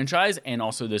 the franchise, and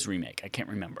also this remake? I can't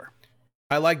remember.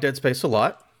 I like Dead Space a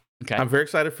lot. Okay. I'm very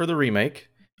excited for the remake.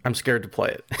 I'm scared to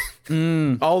play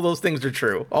it. All those things are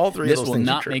true. All 3 of those things are true. This will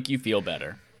not make you feel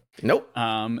better. Nope.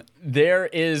 There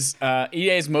is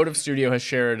EA's Motive Studio has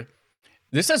shared.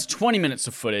 This has 20 minutes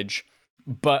of footage,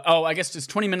 but I guess it's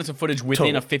 20 minutes of footage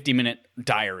within a 50-minute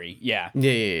diary. Yeah.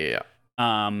 Yeah.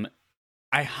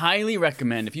 I highly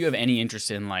recommend if you have any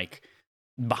interest in like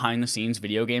behind the scenes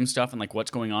video game stuff and like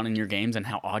what's going on in your games and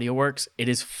how audio works, it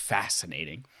is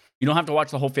fascinating. You don't have to watch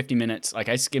the whole 50 minutes. Like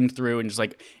I skimmed through and just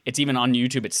like, it's even on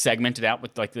YouTube, it's segmented out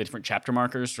with like the different chapter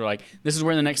markers for like, this is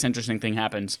where the next interesting thing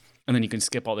happens. And then you can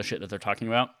skip all the shit that they're talking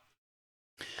about.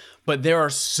 But there are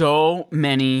so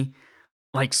many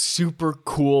like super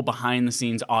cool behind the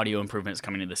scenes audio improvements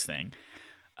coming to this thing.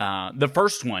 The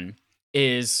first one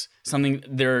is something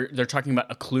they're talking about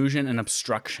occlusion and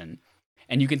obstruction.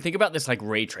 And you can think about this like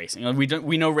ray tracing.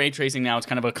 We know ray tracing now. It's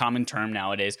kind of a common term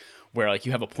nowadays where like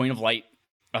you have a point of light,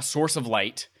 a source of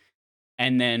light,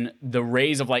 and then the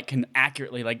rays of light can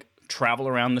accurately like travel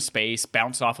around the space,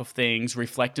 bounce off of things,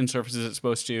 reflect in surfaces it's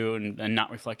supposed to, and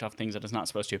not reflect off things that it's not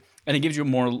supposed to. And it gives you a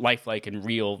more lifelike and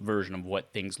real version of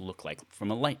what things look like from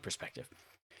a light perspective.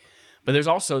 But there's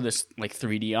also this like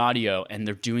 3D audio, and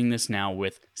they're doing this now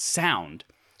with sound.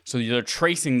 So they're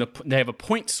tracing they have a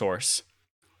point source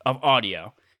of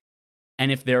audio.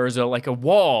 And if there is a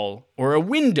wall or a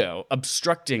window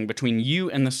obstructing between you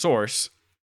and the source,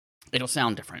 it'll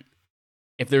sound different.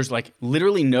 If there's like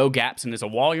literally no gaps and there's a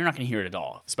wall, you're not going to hear it at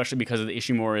all, especially because of the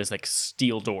issue more is like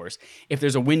steel doors. If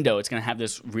there's a window, it's going to have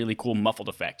this really cool muffled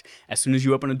effect. As soon as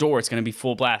you open a door, it's going to be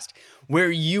full blast where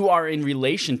you are in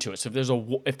relation to it. So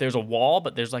if there's a wall,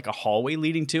 but there's like a hallway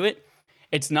leading to it,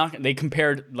 it's not, they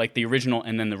compared like the original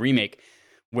and then the remake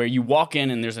where you walk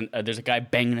in and there's a guy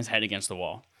banging his head against the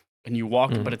wall and you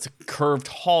walk, but it's a curved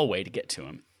hallway to get to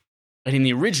him. And in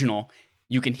the original,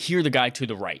 you can hear the guy to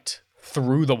the right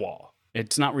through the wall.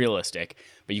 It's not realistic,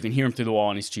 but you can hear him through the wall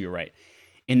and he's to your right.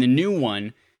 In the new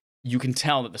one, you can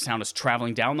tell that the sound is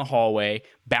traveling down the hallway,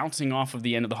 bouncing off of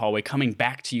the end of the hallway, coming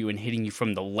back to you and hitting you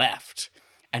from the left.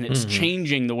 And it's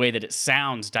changing the way that it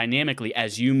sounds dynamically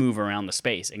as you move around the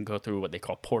space and go through what they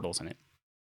call portals in it.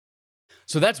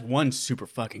 So that's one super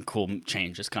fucking cool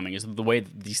change that's coming, is the way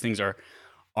that these things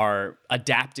are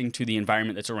adapting to the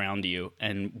environment that's around you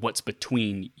and what's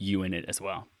between you and it as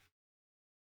well.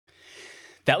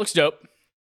 That looks dope.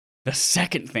 The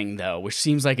second thing, though, which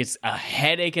seems like it's a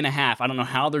headache and a half, I don't know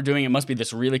how they're doing it, must be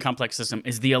this really complex system,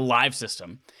 is the Alive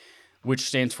system, which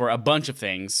stands for a bunch of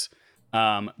things.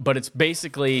 But it's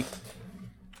basically,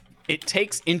 it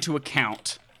takes into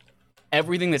account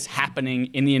everything that's happening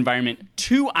in the environment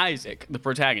to Isaac, the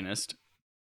protagonist,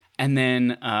 and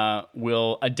then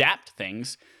will adapt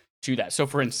things to that. So,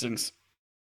 for instance,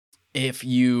 if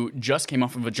you just came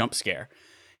off of a jump scare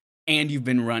and you've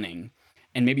been running,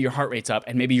 and maybe your heart rate's up,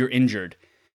 and maybe you're injured,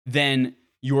 then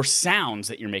your sounds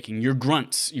that you're making, your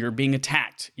grunts, you're being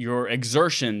attacked, your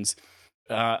exertions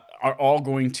are all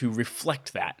going to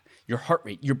reflect that. Your heart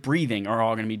rate, your breathing are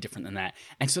all going to be different than that.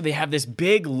 And so they have this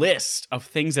big list of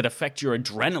things that affect your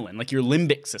adrenaline, like your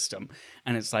limbic system.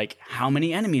 And it's like, how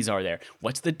many enemies are there?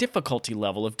 What's the difficulty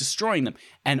level of destroying them?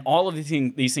 And all of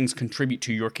these things contribute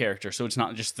to your character. So it's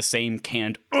not just the same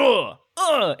canned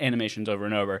animations over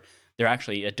and over. They're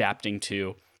actually adapting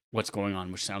to what's going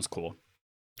on, which sounds cool.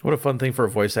 What a fun thing for a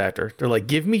voice actor. They're like,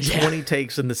 give me 20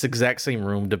 takes in this exact same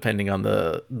room, depending on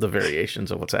the variations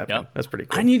of what's happening. Yep. That's pretty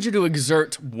cool. I need you to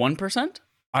exert 1%.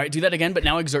 All right, do that again, but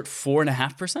now exert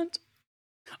 4.5%.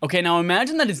 Okay, now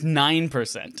imagine that it's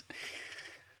 9%.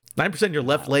 9%, your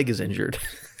left leg is injured.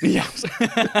 Yeah.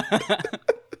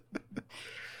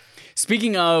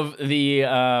 Speaking of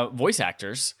the voice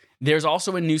actors, there's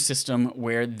also a new system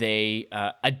where they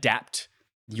adapt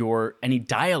any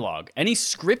dialogue, any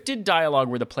scripted dialogue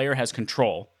where the player has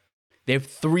control. They have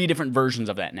 3 different versions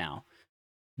of that now.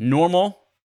 Normal,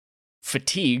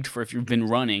 fatigued for if you've been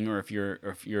running or if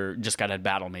you're just got out of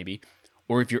battle maybe,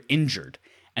 or if you're injured.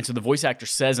 And so the voice actor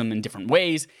says them in different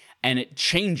ways, and it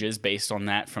changes based on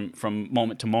that from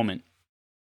moment to moment,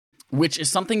 which is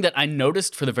something that I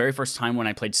noticed for the very first time when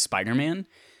I played Spider-Man.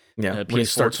 Yeah, when you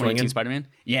start swinging, Spider-Man.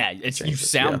 Yeah, you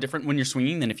sound different when you're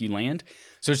swinging than if you land.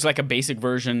 So it's like a basic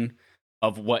version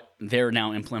of what they're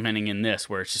now implementing in this,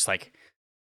 where it's just like,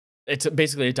 it's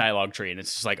basically a dialogue tree, and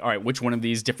it's just like, all right, which one of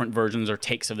these different versions or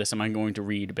takes of this am I going to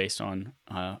read based on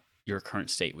your current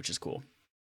state, which is cool.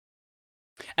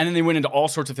 And then they went into all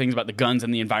sorts of things about the guns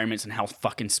and the environments and how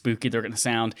fucking spooky they're going to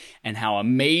sound and how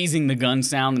amazing the guns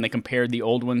sound, and they compared the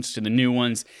old ones to the new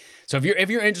ones. So if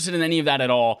you're interested in any of that at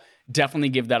all, definitely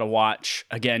give that a watch.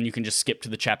 Again, you can just skip to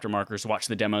the chapter markers, watch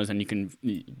the demos, and you can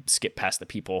skip past the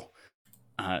people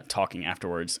talking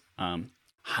afterwards.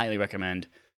 Highly recommend.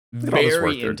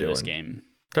 Very into this game.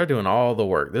 They're doing all the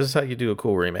work. This is how you do a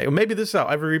cool remake. Maybe this is how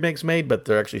every remake's made, but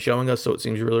they're actually showing us, so it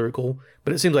seems really, really cool.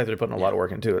 But it seems like they're putting a lot of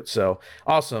work into it. So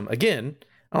awesome. Again,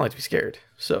 I don't like to be scared.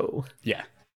 So yeah,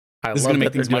 I love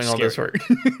that they're doing all this work.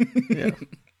 Yeah,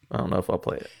 I don't know if I'll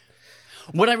play it.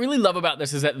 What I really love about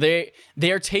this is that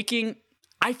they are taking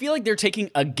I feel like they're taking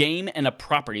a game and a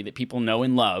property that people know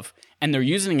and love, and they're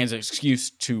using it as an excuse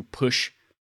to push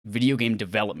video game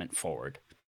development forward.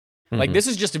 Mm-hmm. Like, this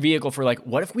is just a vehicle for, like,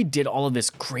 what if we did all of this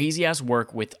crazy-ass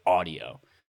work with audio?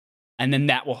 And then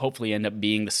that will hopefully end up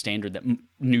being the standard that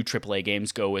new AAA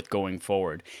games go with going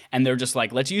forward. And they're just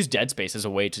like, let's use Dead Space as a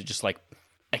way to just, like,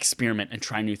 experiment and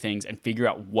try new things and figure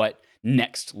out what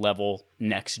next level,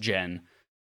 next gen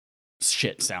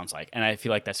shit sounds like. And I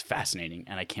feel like that's fascinating,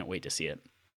 and I can't wait to see it.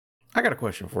 I got a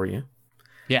question for you.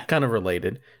 Yeah. Kind of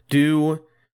related.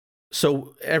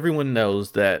 So everyone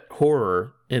knows that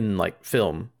horror in, like,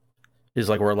 film is,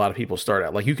 like, where a lot of people start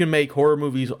at. Like, you can make horror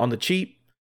movies on the cheap,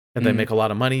 and they make a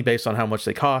lot of money based on how much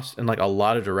they cost. And, like, a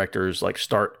lot of directors, like,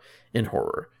 start in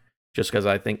horror. Just because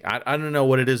I think, I don't know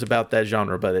what it is about that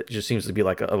genre, but it just seems to be,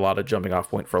 like, a lot of jumping off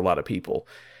point for a lot of people.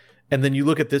 And then you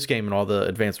look at this game and all the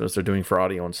advancements they're doing for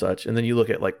audio and such. And then you look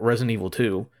at, like, Resident Evil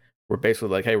 2. We're basically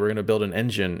like, hey, we're going to build an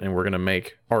engine and we're going to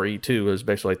make RE2 is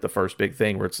basically like the first big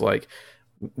thing where it's like,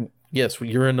 yes,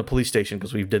 you're in the police station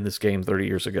because we've done this game 30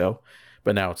 years ago.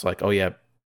 But now it's like, oh yeah,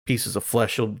 pieces of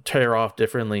flesh will tear off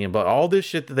differently. And but all this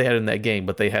shit that they had in that game,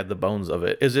 but they had the bones of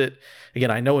it. Is it,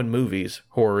 again, I know in movies,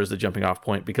 horror is the jumping off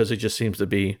point because it just seems to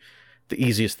be the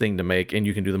easiest thing to make and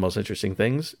you can do the most interesting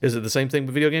things. Is it the same thing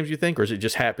with video games, you think? Or is it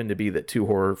just happened to be that two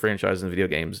horror franchises in video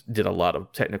games did a lot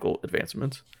of technical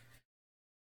advancements?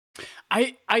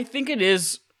 I think it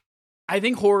is. I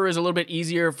think horror is a little bit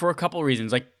easier for a couple of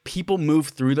reasons. Like, people move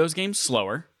through those games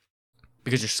slower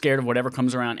because you're scared of whatever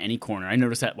comes around any corner. I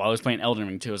noticed that while I was playing Elden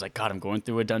Ring too. I was like, God, I'm going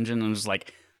through a dungeon and I'm just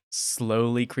like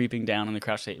slowly creeping down on the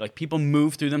crouch state. Like, people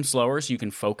move through them slower so you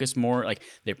can focus more. Like,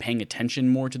 they're paying attention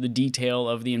more to the detail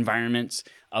of the environments,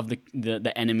 of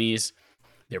the enemies.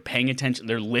 They're paying attention.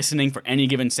 They're listening for any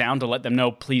given sound to let them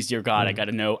know, please, dear God, I got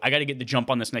to get the jump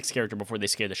on this next character before they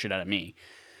scare the shit out of me.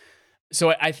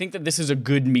 So I think that this is a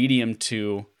good medium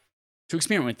to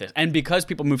experiment with this. And because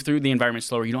people move through the environment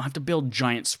slower, you don't have to build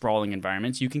giant sprawling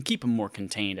environments. You can keep them more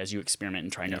contained as you experiment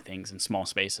and try new things in small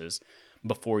spaces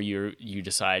before you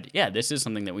decide, yeah, this is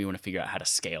something that we want to figure out how to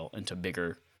scale into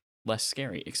bigger, less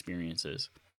scary experiences.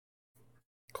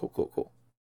 Cool.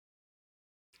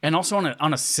 And also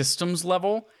on a systems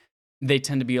level, they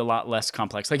tend to be a lot less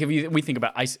complex. Like, if we think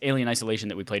about Alien Isolation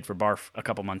that we played for Barf a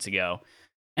couple months ago,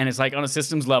 and it's like on a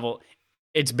systems level,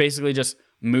 it's basically just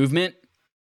movement.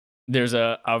 There's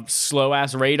a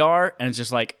slow-ass radar, and it's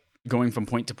just like going from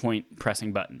point to point,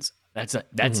 pressing buttons. That's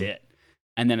it.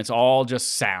 And then it's all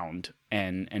just sound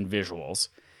and visuals.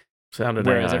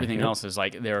 Whereas everything else is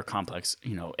like, there are complex,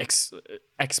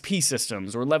 XP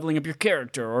systems or leveling up your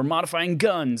character or modifying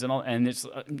guns and all. And it's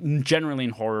generally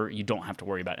in horror, you don't have to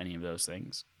worry about any of those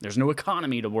things. There's no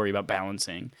economy to worry about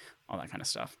balancing, all that kind of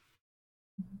stuff.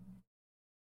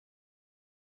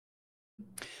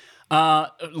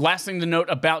 Last thing to note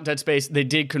about Dead Space, they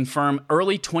did confirm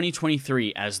early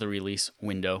 2023 as the release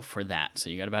window for that. So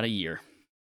you got about a year.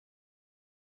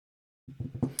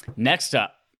 Next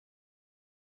up,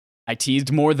 I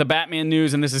teased more of the Batman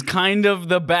news, and this is kind of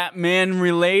the Batman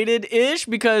related-ish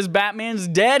because Batman's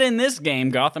dead in this game.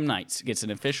 Gotham Knights gets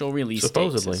an official release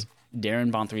supposedly. Date.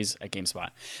 Darren Bonthrees at GameSpot.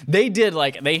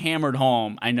 They hammered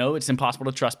home. I know it's impossible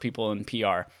to trust people in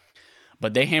PR,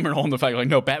 but they hammered home the fact, like,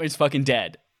 no, Batman's fucking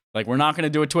dead. Like, we're not going to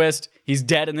do a twist. He's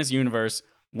dead in this universe.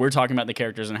 We're talking about the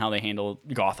characters and how they handle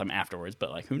Gotham afterwards,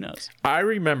 but, like, who knows? I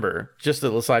remember, just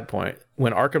a side point,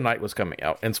 when Arkham Knight was coming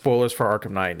out, and spoilers for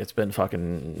Arkham Knight, it's been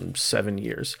fucking 7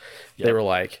 years. Yep. They were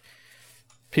like,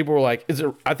 people were like,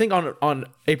 I think on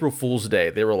April Fool's Day,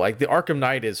 they were like, the Arkham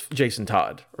Knight is Jason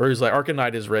Todd, or he's like, Arkham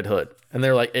Knight is Red Hood. And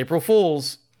they're like, April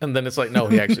Fool's. And then it's like, no,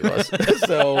 he actually was.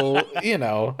 So,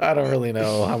 I don't really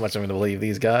know how much I'm going to believe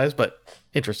these guys, but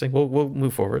interesting. We'll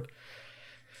move forward.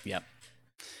 Yep.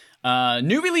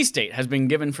 New release date has been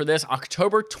given for this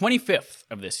October 25th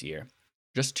of this year,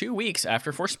 just 2 weeks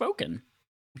after Forspoken,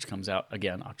 which comes out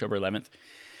again October 11th.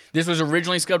 This was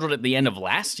originally scheduled at the end of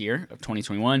last year, of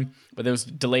 2021, but it was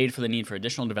delayed for the need for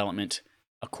additional development,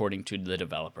 according to the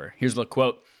developer. Here's the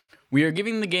quote. We are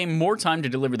giving the game more time to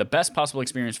deliver the best possible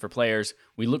experience for players.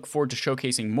 We look forward to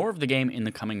showcasing more of the game in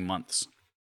the coming months.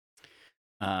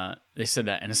 They said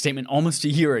that in a statement almost a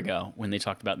year ago when they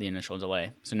talked about the initial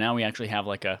delay. So now we actually have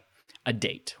like a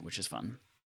date, which is fun.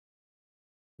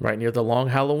 Right near the long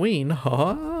Halloween.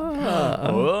 Whoa!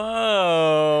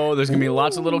 There's going to be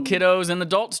lots of little kiddos and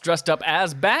adults dressed up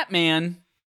as Batman.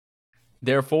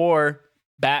 Therefore,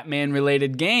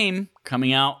 Batman-related game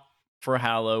coming out for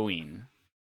Halloween.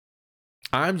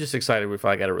 I'm just excited if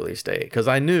I got a release date because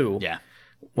I knew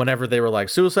whenever they were like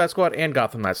Suicide Squad and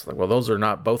Gotham Knights, like, well, those are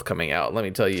not both coming out. Let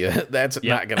me tell you, that's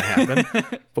not going to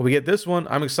happen. But we get this one.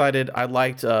 I'm excited. I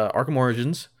liked Arkham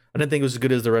Origins. I didn't think it was as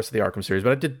good as the rest of the Arkham series,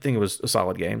 but I did think it was a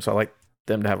solid game. So I like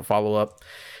them to have a follow-up.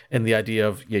 And the idea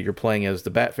of, you're playing as the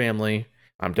Bat family.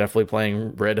 I'm definitely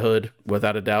playing Red Hood,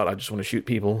 without a doubt. I just want to shoot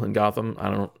people in Gotham.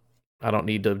 I don't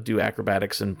need to do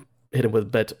acrobatics and hit him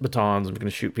with batons. I'm going to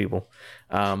shoot people.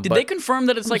 Did they confirm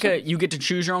that it's like you get to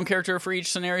choose your own character for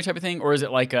each scenario type of thing? Or is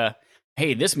it like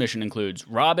hey, this mission includes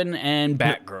Robin and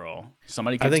Batgirl.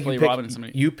 Somebody gets to play Robin and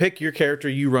somebody... You pick your character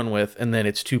you run with, and then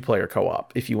it's 2-player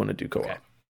co-op if you want to do co-op. Okay.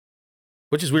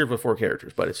 Which is weird with 4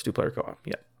 characters, but it's 2-player co-op.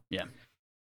 Yeah.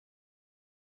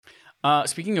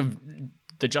 Speaking of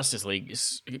the Justice League,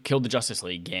 Killed the Justice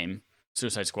League game,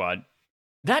 Suicide Squad,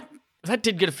 that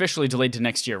did get officially delayed to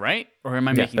next year, right? Or am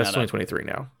I making that up? That's 2023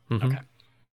 now. Mm-hmm. Okay,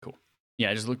 cool. Yeah,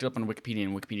 I just looked it up on Wikipedia,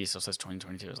 and Wikipedia still says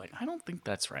 2022. I was like, I don't think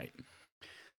that's right.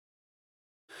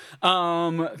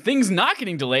 Things not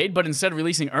getting delayed, but instead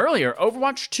releasing earlier.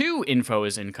 Overwatch 2 info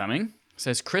is incoming,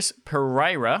 says Chris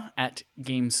Pereira at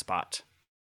GameSpot.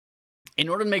 In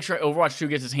order to make sure Overwatch 2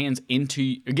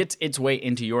 gets its way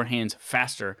into your hands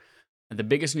faster, the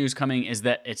biggest news coming is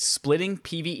that it's splitting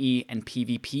PvE and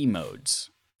PvP modes.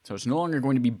 So it's no longer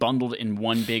going to be bundled in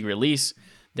one big release.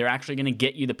 They're actually going to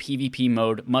get you the PvP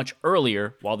mode much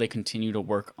earlier while they continue to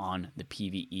work on the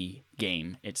PvE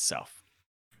game itself.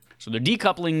 So they're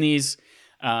decoupling these.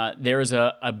 There is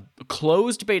a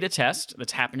closed beta test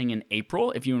that's happening in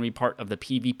April. If you want to be part of the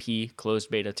PvP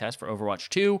closed beta test for Overwatch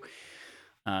 2,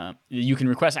 you can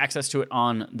request access to it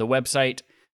on the website.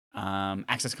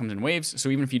 Access comes in waves, so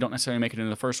even if you don't necessarily make it into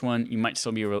the first one, you might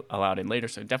still be allowed in later.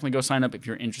 So definitely go sign up if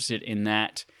you're interested in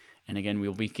that. And again,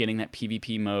 we'll be getting that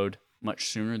PvP mode much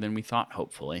sooner than we thought,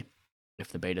 hopefully,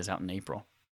 if the beta's out in April.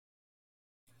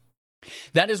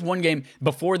 That is one game.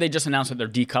 Before they just announced that they're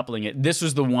decoupling it, this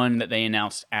was the one that they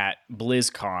announced at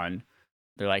BlizzCon.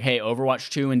 They're like, hey, Overwatch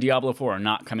 2 and Diablo 4 are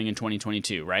not coming in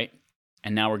 2022, right?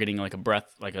 And now we're getting like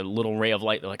a little ray of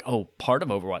light. They're like, oh, part of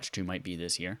Overwatch 2 might be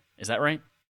this year. Is that right?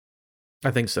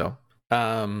 I think so.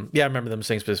 I remember them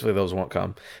saying specifically those won't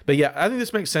come. But yeah, I think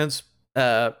this makes sense.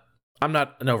 I'm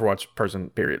not an Overwatch person,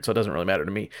 period, so it doesn't really matter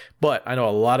to me. But I know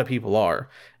a lot of people are.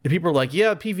 And people are like,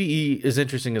 yeah, PvE is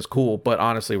interesting, it's cool, but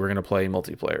honestly, we're going to play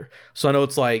multiplayer. So I know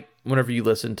it's like, whenever you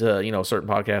listen to, certain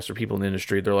podcasts or people in the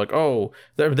industry, they're like, oh,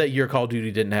 that year Call of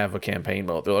Duty didn't have a campaign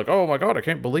mode. They're like, oh my God, I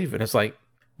can't believe it. And it's like,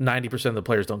 90% of the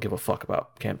players don't give a fuck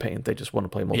about campaign. They just want to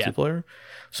play multiplayer. Yeah.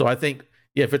 So I think,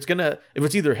 if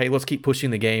it's either, hey, let's keep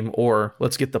pushing the game, or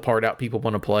let's get the part out people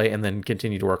want to play and then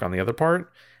continue to work on the other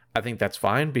part, I think that's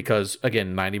fine, because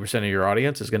again, 90% of your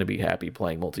audience is going to be happy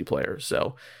playing multiplayer.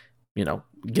 So,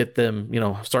 get them,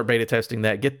 start beta testing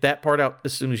that, get that part out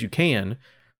as soon as you can,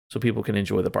 so people can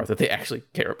enjoy the part that they actually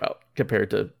care about,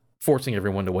 compared to forcing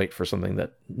everyone to wait for something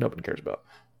that nobody cares about.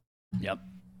 Yep.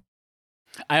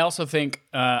 I also think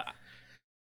I'm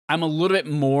a little bit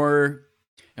more...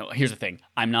 here's the thing.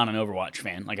 I'm not an Overwatch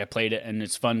fan. Like, I played it, and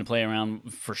it's fun to play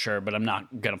around for sure, but I'm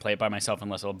not going to play it by myself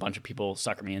unless a bunch of people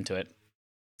sucker me into it.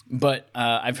 But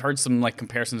I've heard some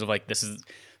comparisons of this is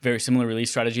very similar release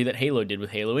strategy that Halo did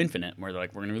with Halo Infinite, where they're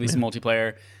like, we're going to release a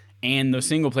multiplayer and the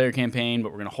single-player campaign,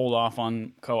 but we're going to hold off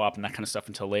on co-op and that kind of stuff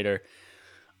until later.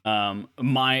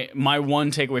 My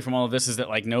one takeaway from all of this is that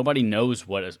nobody knows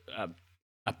what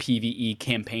a PvE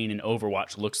campaign in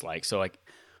Overwatch looks like. So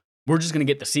we're just going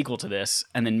to get the sequel to this,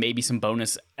 and then maybe some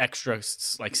bonus extra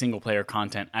single-player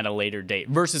content at a later date.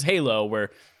 Versus Halo,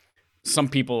 where some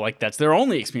people, that's their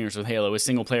only experience with Halo is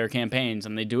single-player campaigns,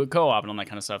 and they do it co-op and all that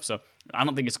kind of stuff. So I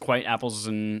don't think it's quite apples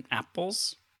and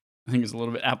apples. I think it's a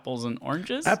little bit apples and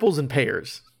oranges. Apples and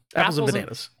pears. Apples and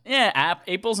bananas.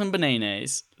 Apples and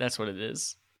bananas. That's what it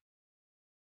is.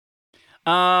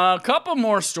 A couple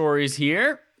more stories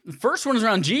here. The first one is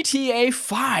around GTA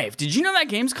 5. Did you know that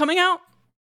game's coming out?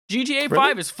 GTA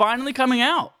 5 is finally coming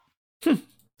out.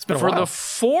 It's been a for while. The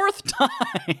fourth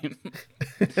time.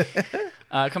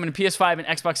 Coming to PS5 and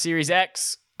Xbox Series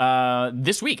X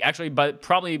this week. Actually,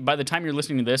 probably by the time you're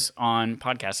listening to this on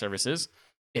podcast services,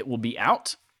 it will be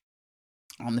out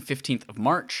on the 15th of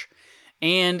March.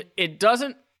 And it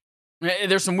doesn't...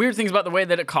 There's some weird things about the way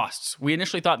that it costs. We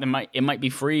initially thought it might be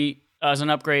free as an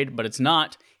upgrade, but it's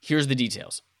not. Here's the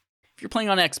details. If you're playing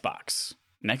on Xbox,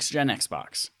 next-gen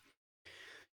Xbox,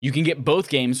 you can get both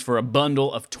games for a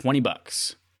bundle of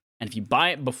 $20. And if you buy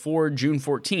it before June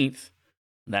 14th,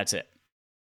 that's it.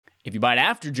 If you buy it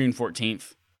after June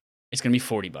 14th, it's going to be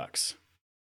 $40.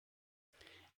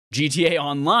 GTA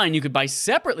Online, you could buy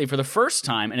separately for the first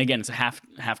time. And again, it's a half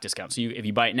discount. So if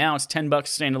you buy it now, it's $10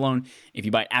 standalone. If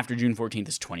you buy it after June 14th,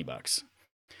 it's $20.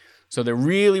 So they're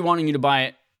really wanting you to buy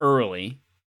it early,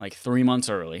 like 3 months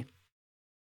early.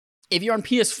 If you're on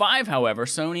PS5, however,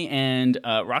 Sony and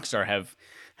Rockstar have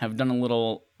done a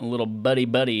little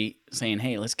buddy saying,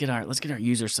 "Hey, let's get our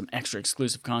users some extra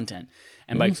exclusive content."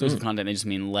 And by exclusive content, they just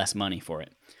mean less money for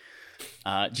it.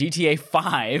 GTA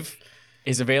 5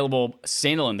 is available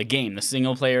standalone. The game, the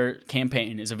single player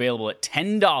campaign, is available at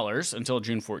 $10 until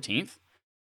June 14th.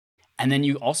 And then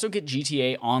you also get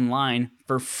GTA Online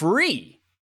for free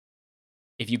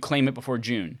if you claim it before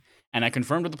June. And I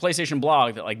confirmed with the PlayStation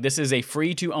blog that like this is a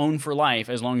free to own for life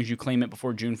as long as you claim it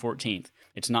before June 14th.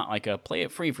 It's not like a play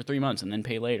it free for 3 months and then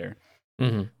pay later.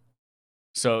 Mm-hmm.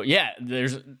 So yeah,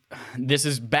 this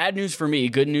is bad news for me,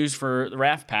 good news for the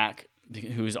Raft Pack,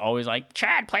 who's always like,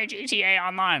 Chad, play GTA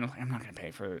Online. I'm not going to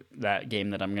pay for that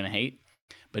game that I'm going to hate.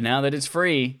 But now that it's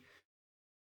free,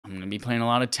 I'm going to be playing a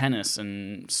lot of tennis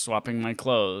and swapping my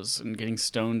clothes and getting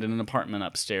stoned in an apartment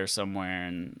upstairs somewhere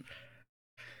and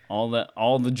all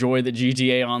the joy that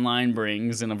GTA Online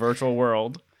brings in a virtual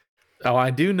world. Oh, I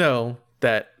do know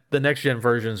that the next gen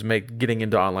versions make getting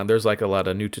into online. There's like a lot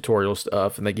of new tutorial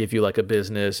stuff, and they give you like a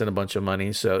business and a bunch of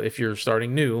money. So if you're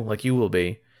starting new, like you will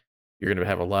be, you're going to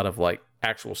have a lot of like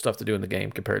actual stuff to do in the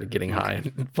game compared to getting high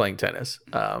and playing tennis.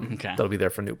 That'll be there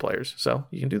for new players. So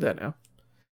you can do that now.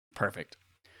 Perfect.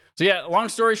 So yeah, long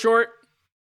story short,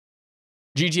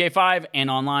 GTA 5 and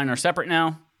online are separate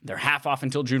now. They're half off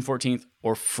until June 14th,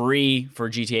 or free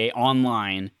for GTA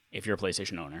Online if you're a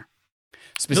PlayStation owner.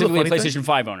 Specifically a PlayStation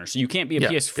 5 owner. So you can't be a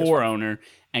PS4 owner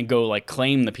and go like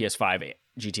claim the PS5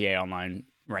 GTA Online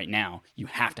right now. You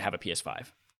have to have a PS5.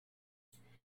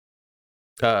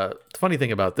 The funny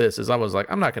thing about this is I was like,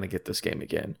 I'm not going to get this game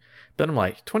again. Then I'm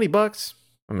like, $20?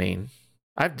 I mean,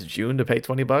 I have to June to pay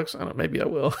 $20. I don't know, maybe I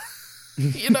will.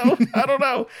 I don't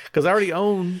know. Because I already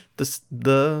own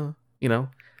the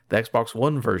Xbox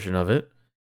One version of it.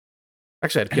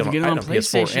 Actually, I had it on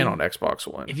PS4 and on Xbox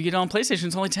One. If you get it on PlayStation,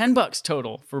 it's only $10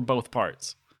 total for both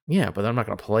parts. Yeah, but I'm not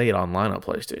going to play it online on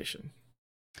PlayStation.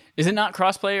 Is it not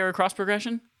cross-play or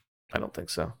cross-progression? I don't think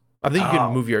so. I think you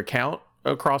can move your account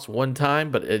across one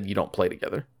time, but you don't play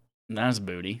together. That's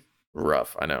booty.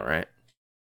 Rough, I know, right?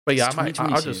 But yeah,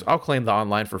 I'll claim the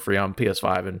online for free on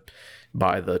PS5 and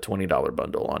buy the $20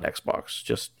 bundle on Xbox.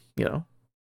 Just,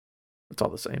 it's all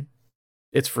the same.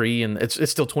 It's free, and it's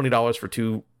still $20 for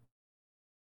two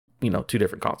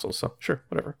different consoles. So sure,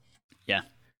 whatever. Yeah.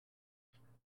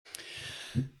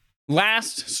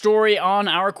 Last story on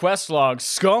our quest log: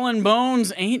 Skull and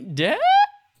Bones ain't dead? ?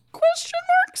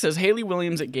 Says Haley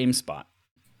Williams at GameSpot.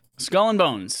 Skull and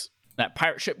Bones, that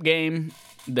pirate ship game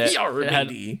that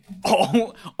had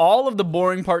all of the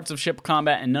boring parts of ship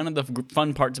combat and none of the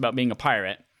fun parts about being a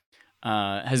pirate.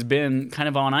 Has been kind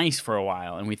of on ice for a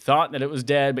while, and we thought that it was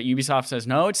dead, but Ubisoft says,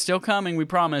 no, it's still coming, we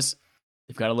promise.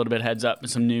 They've got a little bit of heads up and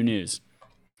some new news.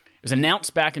 It was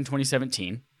announced back in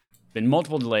 2017, been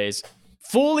multiple delays,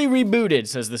 fully rebooted,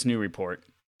 says this new report.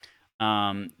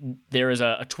 There is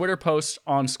a Twitter post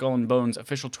on Skull and Bones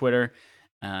official Twitter,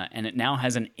 and it now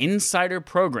has an insider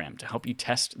program to help you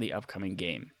test the upcoming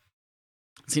game.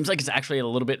 It seems like it's actually a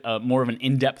little bit more of an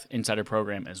in-depth insider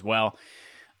program as well.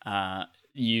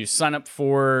 You sign up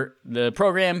for the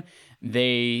program.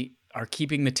 They are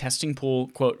keeping the testing pool,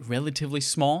 quote, relatively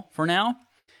small for now.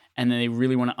 And then they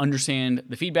really want to understand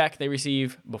the feedback they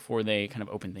receive before they kind of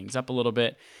open things up a little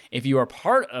bit. If you are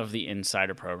part of the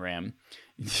insider program,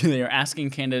 they are asking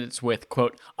candidates with,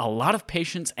 quote, a lot of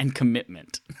patience and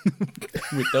commitment,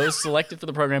 with those selected for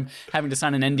the program having to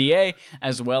sign an NDA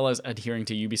as well as adhering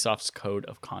to Ubisoft's code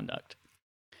of conduct.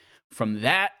 From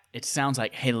that, it sounds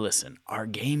like, hey, listen, our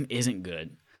game isn't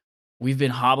good. We've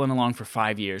been hobbling along for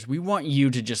 5 years. We want you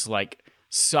to just like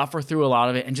suffer through a lot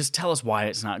of it and just tell us why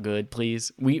it's not good,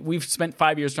 please. We've spent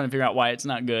 5 years trying to figure out why it's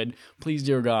not good. Please,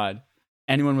 dear God,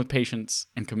 anyone with patience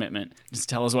and commitment, just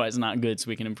tell us why it's not good so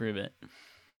we can improve it.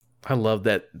 I love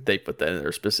that they put that in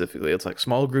there specifically. It's like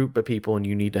small group of people and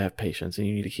you need to have patience and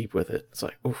you need to keep with it. It's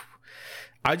like, oof.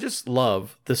 I just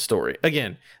love this story.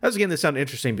 Again, that's a game that sounded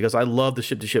interesting because I love the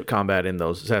ship-to-ship combat in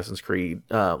those Assassin's Creed,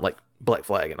 like Black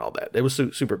Flag and all that. It was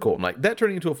super cool. I'm like, that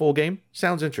turning into a full game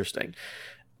sounds interesting.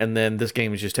 And then this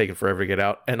game is just taking forever to get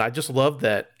out. And I just love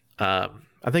that, I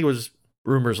think it was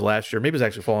rumors last year, maybe it's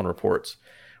actually Fallen Reports,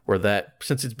 where that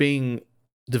since it's being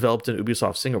developed in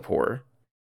Ubisoft Singapore,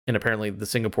 and apparently the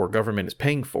Singapore government is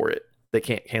paying for it, they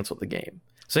can't cancel the game.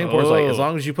 Singapore's like, as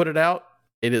long as you put it out,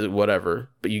 it is whatever,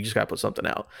 but you just got to put something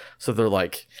out. So they're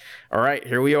like, all right,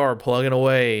 here we are plugging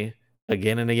away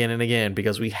again and again and again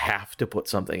because we have to put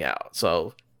something out.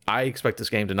 So I expect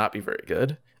this game to not be very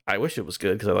good. I wish it was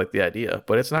good because I like the idea,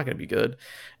 but it's not going to be good.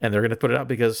 And they're going to put it out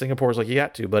because Singapore's like, you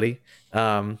got to, buddy.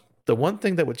 The one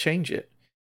thing that would change it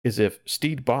is if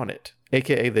Stede Bonnet,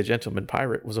 aka the Gentleman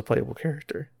Pirate, was a playable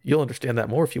character. You'll understand that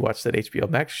more if you watch that HBO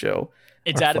Max show.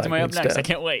 It's added to my up next. I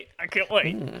can't wait.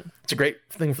 It's a great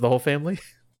thing for the whole family.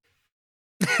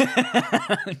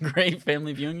 Great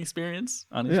family viewing experience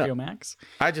on HBO Max.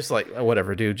 I just like,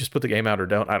 whatever, dude. Just put the game out or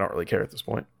don't. I don't really care at this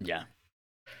point. Yeah.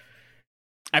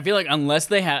 I feel like unless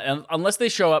they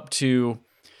show up to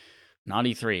not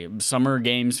E3, Summer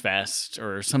Games Fest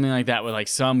or something like that with like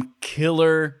some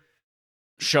killer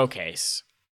showcase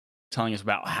telling us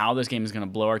about how this game is going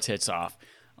to blow our tits off,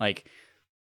 like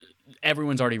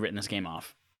everyone's already written this game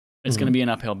off. It's going to be an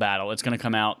uphill battle. It's going to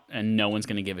come out and no one's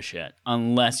going to give a shit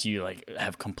unless you like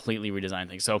have completely redesigned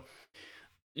things. So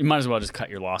you might as well just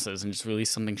cut your losses and just release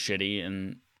something shitty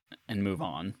and move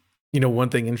on. You know, one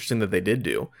thing interesting that they did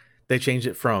do, they changed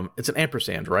it from, it's an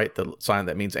ampersand, right? The sign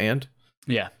that means and.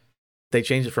 Yeah. They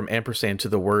changed it from ampersand to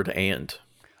the word and.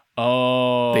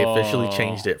 Oh. They officially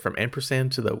changed it from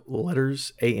ampersand to the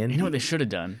letters A-N. You know what they should have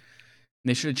done?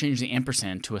 They should have changed the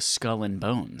ampersand to a skull and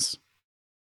bones.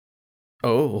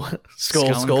 Oh,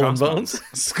 skull and bones?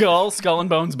 Skull and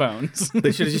bones.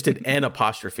 They should have just did an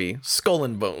apostrophe. Skull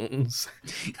and bones.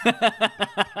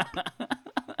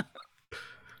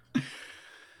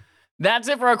 That's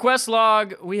it for our quest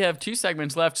log. We have 2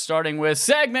 segments left, starting with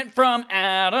Segment from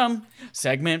Adam.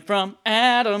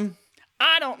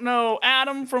 I don't know.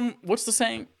 Adam from, what's the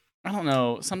saying? I don't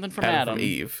know. Something from Adam. From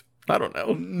Eve. I don't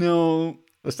know. No.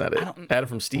 That's not it. Adam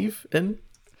from Steve?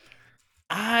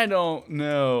 I don't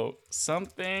know.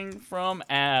 Something from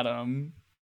Adam.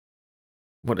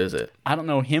 What is it? I don't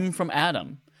know. Him from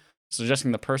Adam.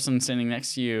 Suggesting the person standing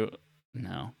next to you.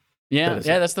 No. Yeah,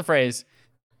 that's the phrase.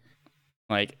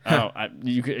 Like,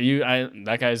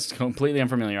 that guy's completely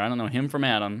unfamiliar. I don't know him from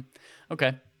Adam.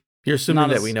 Okay. You're assuming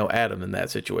that we know Adam in that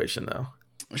situation, though.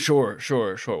 Sure.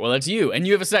 Well, that's you, and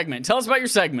you have a segment. Tell us about your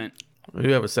segment. We do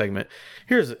have a segment.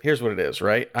 Here's what it is,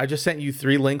 right? I just sent you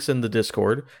 3 links in the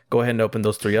Discord. Go ahead and open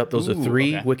those 3 up. Those are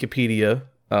 3 Wikipedia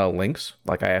links,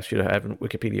 like I asked you to have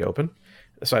Wikipedia open.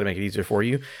 So to make it easier for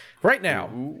you. Right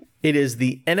now, it is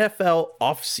the NFL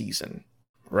offseason,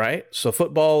 right? So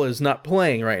football is not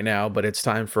playing right now, but it's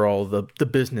time for all the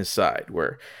business side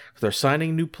where they're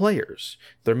signing new players.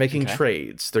 They're making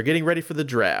trades. They're getting ready for the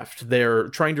draft. They're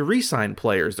trying to re-sign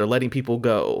players. They're letting people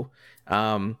go.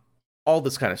 All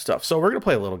this kind of stuff. So we're going to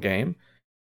play a little game.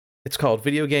 It's called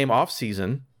Video Game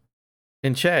Offseason.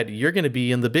 And Chad, you're going to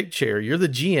be in the big chair. You're the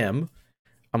GM.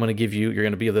 I'm going to give you, you're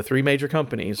going to be of the 3 major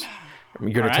companies. You're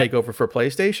going to take over for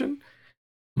PlayStation,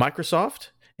 Microsoft,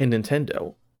 and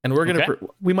Nintendo. And we're going to,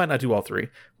 we might not do all 3.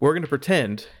 We're going to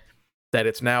pretend that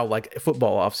it's now like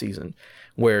football offseason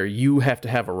where you have to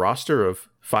have a roster of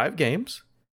 5 games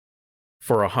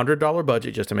for $100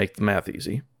 budget just to make the math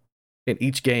easy. And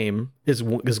each game is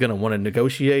going to want to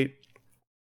negotiate.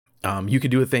 You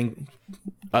could do a thing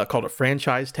called a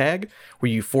franchise tag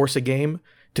where you force a game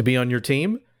to be on your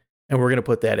team. And we're going to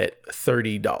put that at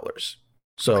 $30.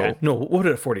 So, no, what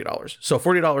at $40? So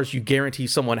 $40, you guarantee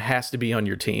someone has to be on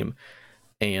your team.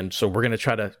 And so you're going to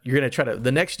try to,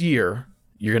 the next year,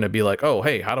 you're going to be like, oh,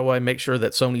 hey, how do I make sure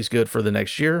that Sony's good for the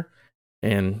next year?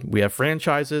 And we have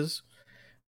franchises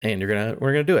and we're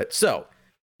going to do it. So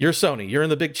you're Sony, you're in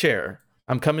the big chair.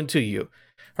 I'm coming to you.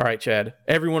 All right, Chad,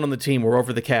 everyone on the team, we're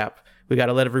over the cap. We got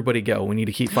to let everybody go. We need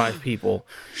to keep 5 people.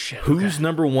 Who's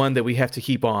number 1 that we have to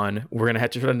keep on? We're going to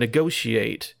have to try to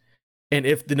negotiate. And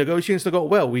if the negotiations don't go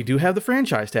well, we do have the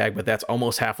franchise tag, but that's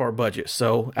almost half our budget.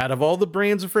 So out of all the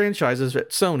brands of franchises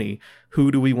at Sony,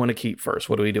 who do we want to keep first?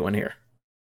 What are we doing here?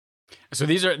 So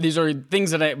these are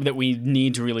things that we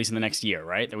need to release in the next year,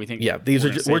 right? That we think. Yeah,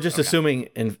 we're just assuming,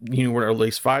 and we're going to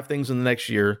release 5 things in the next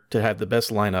year to have the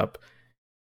best lineup,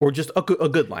 or just a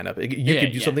good lineup. You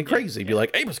could do something crazy, be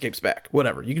like Ape Escape's back,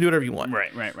 whatever. You can do whatever you want.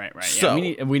 Right. So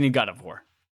we need God of War.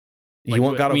 You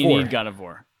want God of War? We need God of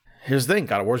War. Here's the thing: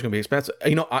 God of War is going to be expensive.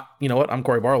 You know what? I'm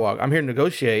Corey Barlog. I'm here to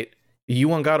negotiate. You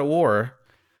want God of War?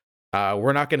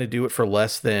 We're not going to do it for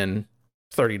less than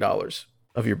 $30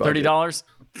 of your budget. $30.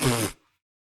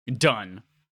 Done.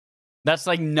 That's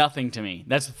like nothing to me.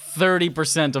 That's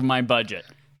 30% of my budget.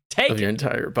 Take your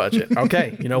entire budget.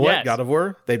 Okay, you know what? Yes. God of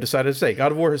War. They've decided to say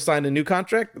God of War has signed a new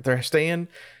contract. They're staying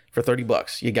for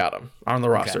 $30. You got them on the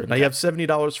roster. Now you have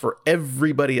 $70 for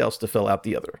everybody else to fill out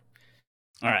the other.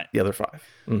 All right. The other 5.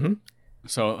 Mm-hmm.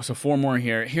 So 4 more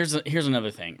here. Here's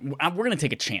another thing. We're going to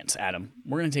take a chance, Adam.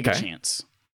 We're going to take a chance.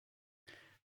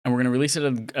 And we're going to release it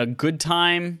at a good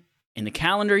time in the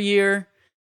calendar year.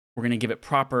 We're going to give it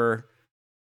proper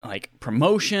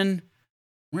promotion.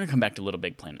 We're going to come back to Little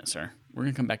Big Planet, sir. We're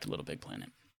going to come back to Little Big Planet.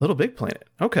 Little Big Planet.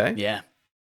 Okay. Yeah.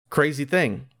 Crazy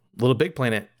thing. Little Big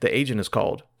Planet, the agent is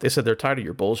called. They said they're tired of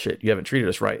your bullshit. You haven't treated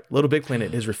us right. Little Big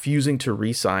Planet is refusing to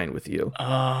re-sign with you.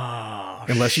 Oh,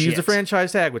 unless you use the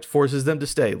franchise tag, which forces them to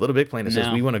stay. Little Big Planet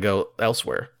says we want to go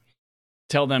elsewhere.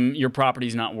 Tell them your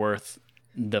property's not worth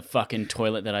the fucking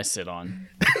toilet that I sit on.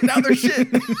 Now they're shit.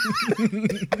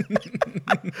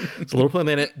 It's Little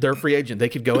Planet. They're a free agent. They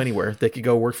could go anywhere. They could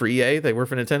go work for EA. They work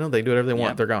for Nintendo. They do whatever they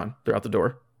want. They're gone. They're out the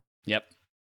door. Yep.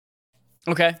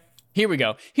 Okay. Here we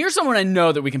go. Here's someone I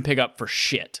know that we can pick up for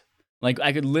shit. Like,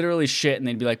 I could literally shit, and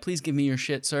they'd be like, please give me your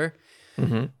shit, sir.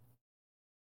 Mm-hmm.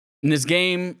 In this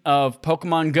game of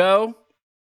Pokemon Go,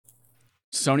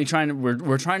 Sony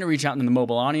we're trying to reach out into the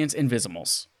mobile audience.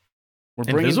 Invisimals. We're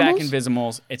bringing back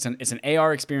Invisimals. It's an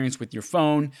AR experience with your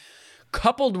phone,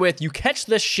 coupled with you catch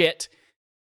this shit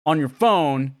on your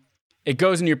phone. It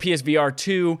goes into your PSVR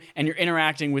 2, and you're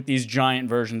interacting with these giant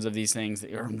versions of these things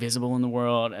that are invisible in the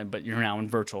world, but you're now in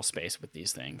virtual space with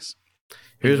these things.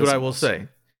 Here's what I will say.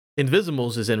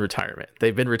 Invisimals is in retirement.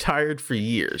 They've been retired for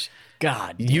years.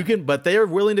 God, but they are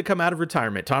willing to come out of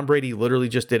retirement. Tom Brady literally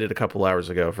just did it a couple hours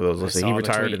ago. For those listening, he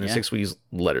retired, and then 6 weeks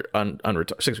later,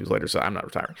 6 weeks later, so I'm not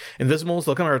retiring. Invisimals,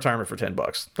 they'll come out of retirement for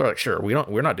 $10. They're like, sure,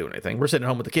 we're not doing anything. We're sitting at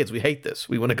home with the kids. We hate this.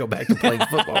 We want to go back to playing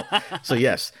football. So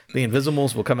yes, the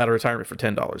Invisimals will come out of retirement for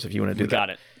 $10 if you want to do that. Got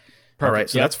it. Perfect. All right,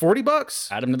 so that's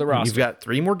 $40. Add them to the roster. You've got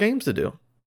 3 more games to do.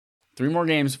 3 more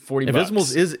games, $40.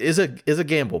 Invisimals is a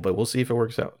gamble, but we'll see if it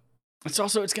works out. It's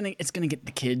gonna get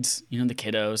the kids, the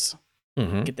kiddos,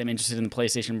 get them interested in the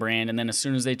PlayStation brand, and then as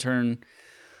soon as they turn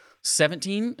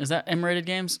 17, is that M-rated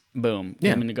games? Boom, get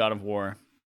them into God of War.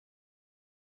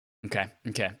 Okay.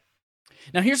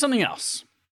 Now here's something else.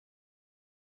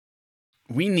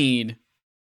 We need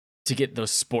to get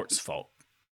those sports folk.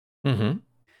 Mm-hmm.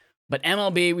 But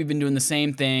MLB, we've been doing the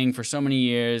same thing for so many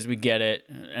years. We get it,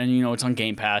 and it's on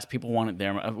Game Pass. People want it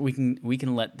there. We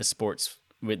can let the sports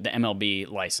with the MLB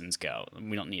license go.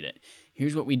 We don't need it.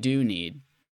 Here's what we do need.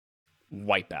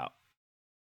 Wipeout.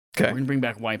 Okay. We're going to bring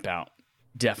back Wipeout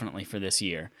definitely for this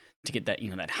year to get that,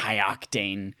 that high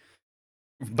octane,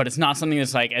 but it's not something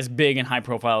that's like as big and high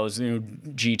profile as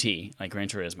GT, like Gran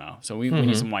Turismo. So we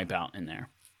need some Wipeout in there.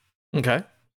 Okay.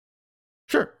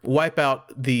 Sure. Wipeout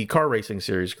the car racing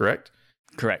series, correct?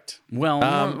 Correct. Well,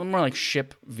 more like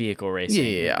ship vehicle racing.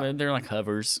 Yeah. They're like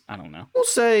hovers. I don't know. We'll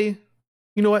say,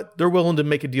 you know what? They're willing to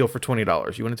make a deal for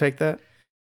 $20. You want to take that?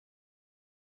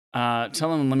 Tell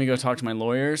them, let me go talk to my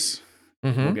lawyers.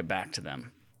 Mm-hmm. We'll get back to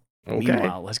them. Okay.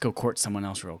 Meanwhile, let's go court someone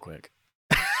else real quick.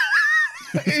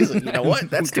 He's like, you know what?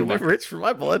 That's too rich for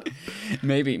my blood.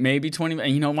 Maybe 20.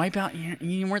 Wipeout,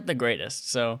 you weren't the greatest.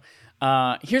 So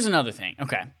here's another thing.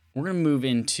 Okay. We're going to move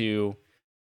into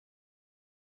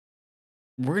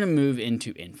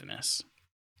Infamous.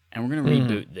 And we're going to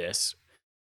reboot this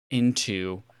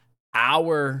into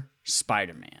our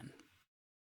Spider-Man.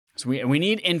 So we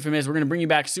need Infamous. We're going to bring you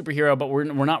back superhero, but we're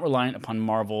not reliant upon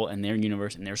Marvel and their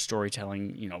universe and their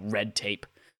storytelling, red tape.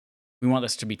 We want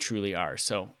this to be truly ours.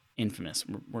 So Infamous.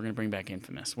 We're going to bring back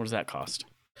Infamous. What does that cost?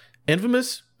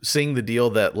 Infamous, seeing the deal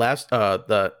that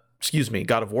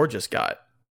God of War just got.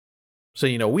 So,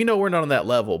 we know we're not on that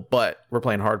level, but we're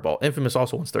playing hardball. Infamous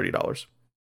also wants $30.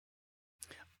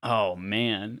 Oh,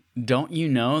 man. Don't you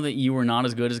know that you were not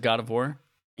as good as God of War?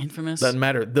 Infamous? Doesn't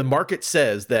matter. The market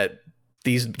says that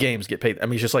these games get paid. I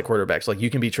mean, it's just like quarterbacks. Like, you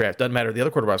can be trash. Doesn't matter. The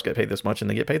other quarterbacks get paid this much, and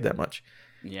they get paid that much.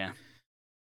 Yeah.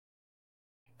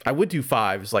 I would do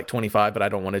 5. It's like 25, but I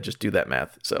don't want to just do that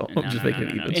math. So I'm just making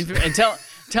it even. And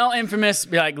tell Infamous,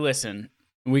 be like, listen,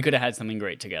 we could have had something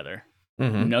great together.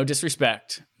 Mm-hmm. No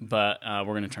disrespect, but we're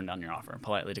going to turn down your offer.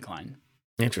 Politely decline.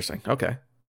 Interesting. Okay.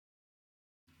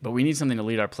 But we need something to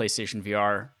lead our PlayStation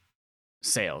VR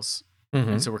sales.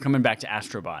 Mm-hmm. And so we're coming back to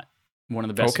Astrobot. One of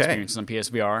the best experiences on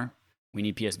PSVR. We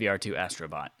need PSVR 2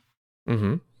 Astrobot.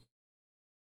 Mm-hmm.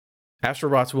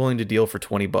 Astrobot's willing to deal for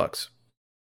 $20.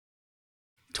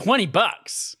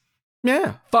 $20?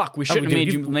 Yeah. Fuck, we shouldn't have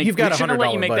made you make. You've got we shouldn't have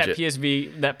let you make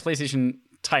budget. that PlayStation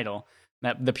title.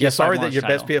 The PS5 yeah, sorry that your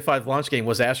title. best PS5 launch game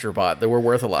was Astrobot. They were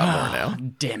worth a lot more now.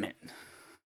 Damn it.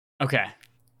 Okay.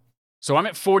 So I'm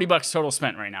at $40 total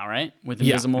spent right now, right? With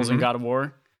Invisimals and God of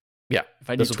War. Yeah. If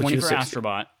I do 20 for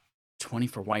Astrobot, 20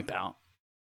 for Wipeout,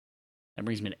 that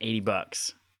brings me to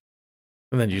 $80.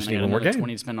 And then you just need one more game.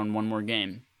 20 to spend on one more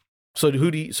game. So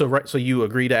so you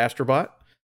agree to Astrobot?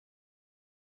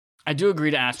 I do agree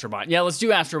to Astrobot. Yeah, let's do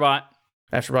Astrobot.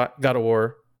 Astrobot, God of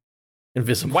War,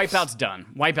 Invisibles. Wipeout's done.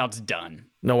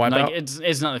 No Wipeout? Like,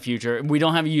 it's not the future. We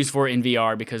don't have a use for it in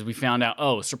VR because we found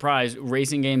out, surprise,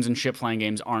 racing games and ship flying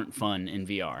games aren't fun in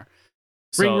VR.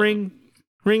 So, ring.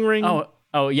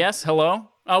 Oh, yes, hello?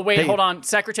 Oh, wait, hold on.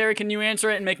 Secretary, can you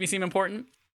answer it and make me seem important?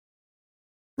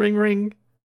 Ring, ring.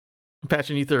 I'm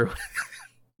patching you through.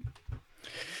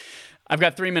 I've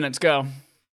got 3 minutes. Go.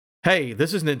 Hey,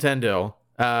 this is Nintendo.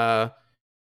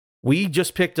 We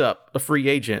just picked up a free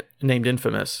agent named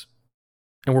Infamous,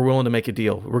 and we're willing to make a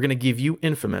deal. We're going to give you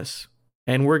Infamous,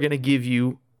 and we're going to give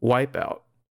you Wipeout.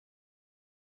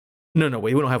 No,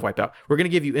 wait, we don't have Wipeout. We're going to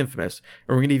give you Infamous,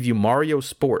 and we're going to give you Mario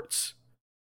Sports.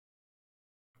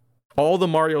 All the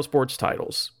Mario Sports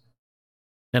titles.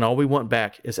 And all we want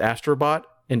back is Astrobot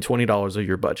and $20 of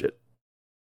your budget.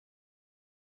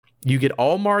 You get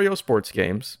all Mario Sports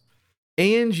games,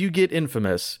 and you get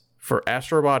Infamous for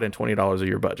Astrobot and $20 of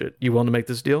your budget. You willing to make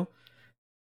this deal?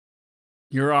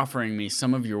 You're offering me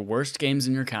some of your worst games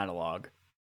in your catalog.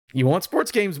 You want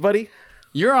sports games, buddy?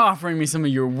 You're offering me some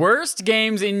of your worst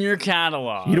games in your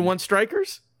catalog. You don't want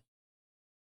Strikers?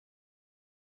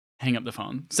 Hang up the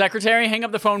phone. Secretary, hang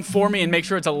up the phone for me and make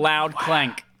sure it's a loud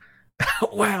clank.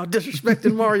 Wow,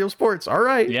 disrespecting Mario Sports. All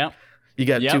right. Yep. You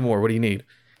got 2 more. What do you need?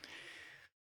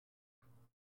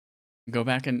 Go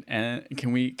back and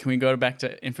can we go back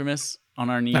to Infamous on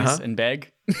our knees and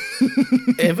beg?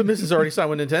 Infamous is already signed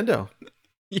with Nintendo.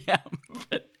 Yeah,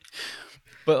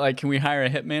 but like, can we hire a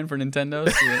hitman for Nintendo?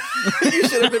 You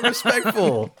should have been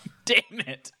respectful. Damn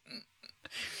it.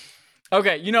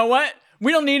 Okay, you know what?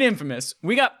 We don't need Infamous.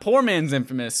 We got poor man's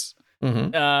Infamous.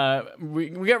 Mm-hmm. We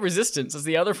got Resistance as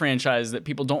the other franchise that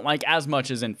people don't like as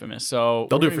much as Infamous. So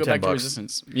they'll do it for $10. To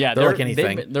Resistance. Yeah, they're like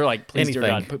anything. They're like, please, dear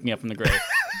God, put me up from the grave.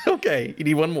 Okay, you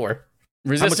need one more.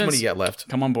 Resistance. How much money you got left?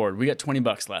 Come on board. We got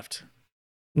 $20 left.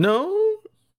 No.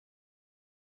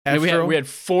 We had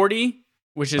 40,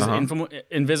 which is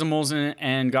Invisimals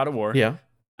and God of War. Yeah.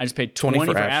 I just paid 20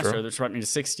 for Astro. That's brought me to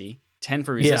 60. 10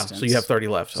 for Resistance. Yeah, so you have 30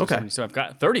 left. Okay. So I've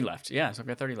got 30 left. Yeah, so I've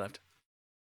got 30 left.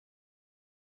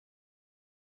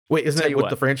 Wait, isn't that what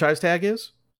the franchise tag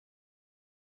is?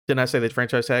 Didn't I say the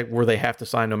franchise tag where they have to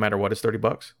sign no matter what is $30?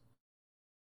 Or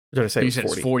did I say you said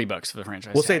it's $40 for the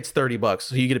franchise We'll tag. say it's $30.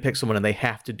 So you get to pick someone and they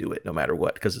have to do it no matter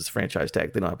what because it's a franchise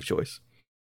tag. They don't have a choice.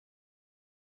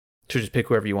 So just pick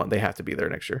whoever you want. They have to be there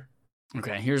next year.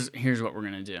 Okay, here's what we're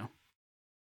going to do.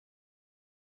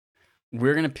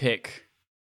 We're going to pick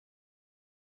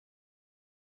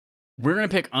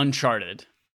Uncharted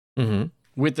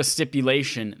with the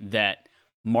stipulation that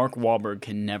Mark Wahlberg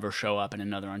can never show up in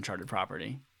another Uncharted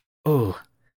property. Oh,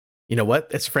 you know what?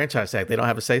 It's a franchise tag. They don't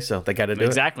have a say-so. They got to do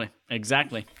it.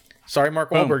 Exactly. Sorry, Mark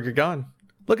Wahlberg, you're gone.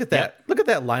 Look at that. Yep. Look at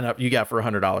that lineup you got for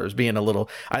 $100 being a little...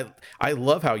 I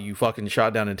love how you fucking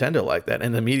shot down Nintendo like that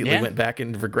and immediately went back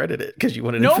and regretted it because you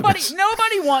wanted Nobody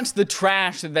wants the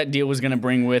trash that deal was going to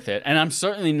bring with it. And I'm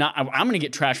certainly not... I'm going to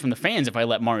get trash from the fans if I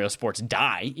let Mario Sports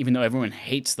die, even though everyone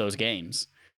hates those games.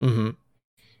 Mm-hmm.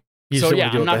 So yeah,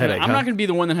 I'm not going to be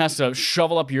the one that has to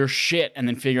shovel up your shit and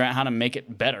then figure out how to make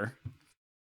it better.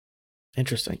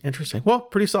 Interesting. Well,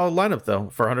 pretty solid lineup though.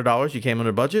 For $100, you came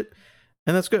under budget,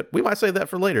 and that's good. We might save that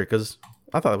for later because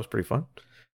I thought it was pretty fun.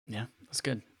 Yeah, that's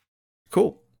good.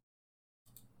 Cool.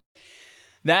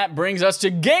 That brings us to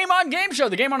Game On Game Show.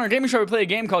 The Game On Our Gaming Show, we play a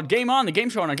game called Game On. The Game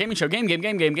Show on our Gaming Show.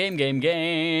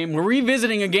 Game. We're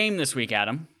revisiting a game this week,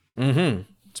 Adam. Mm-hmm.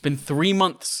 It's been 3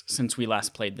 months since we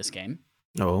last played this game.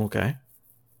 Oh, okay.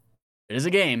 It is a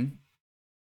game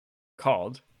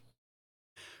called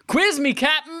Quiz Me,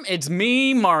 Captain. It's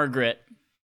me, Margaret.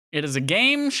 It is a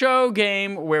game show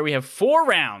game where we have 4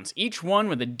 rounds, each one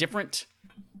with a different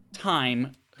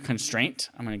time constraint.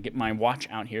 I'm going to get my watch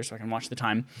out here so I can watch the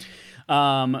time.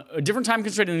 A different time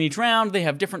constraint in each round. They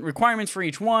have different requirements for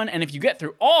each one. And if you get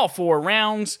through all 4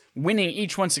 rounds, winning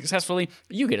each one successfully,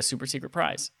 you get a super secret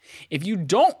prize. If you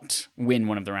don't win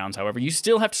one of the rounds, however, you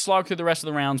still have to slog through the rest of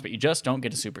the rounds, but you just don't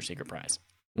get a super secret prize.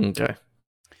 Okay.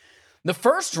 The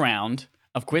first round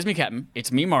of Quiz Me, Captain,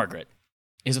 It's Me, Margaret,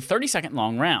 is a 30-second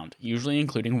long round, usually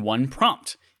including 1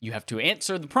 prompt. You have to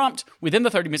answer the prompt within the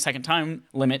 30-second time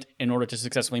limit in order to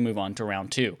successfully move on to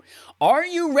round 2. Are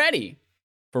you ready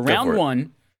for round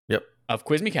 1 of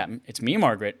Quiz Me, Captain? It's Me,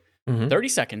 Margaret. 30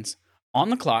 seconds on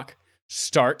the clock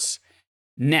starts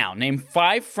now. Name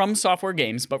 5 From Software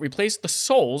games, but replace the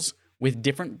souls with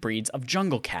different breeds of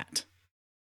jungle cat.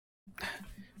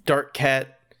 Dark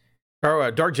Cat,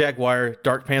 or Dark Jaguar,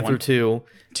 Dark Panther 2,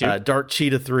 Dark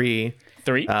Cheetah 3,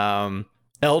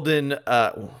 Elden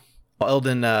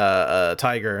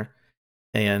Tiger,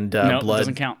 and no, Blood. It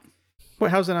doesn't count.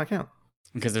 Wait, how does that not count?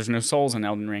 Because there's no souls in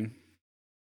Elden Ring.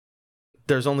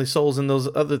 There's only souls in those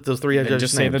 3 I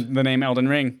just say named. the name Elden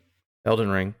Ring. Elden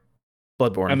Ring,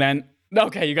 Bloodborne, and then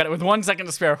Okay, you got it with 1 second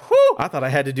to spare. Whew! I thought I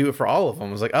had to do it for all of them.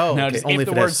 I was like, oh, no, okay, just only if if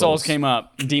the it word has souls came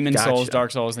up, Demon Gotcha. Souls,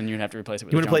 Dark Souls, then you'd have to replace it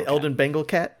with You want to play Elden Bengal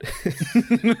Cat?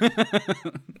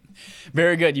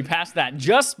 Very good. You passed that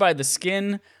just by the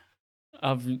skin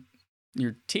of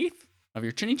your teeth, of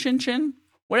your chinny chin chin,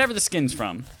 whatever the skin's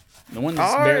from. The one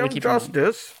that's barely keeping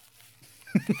Justice.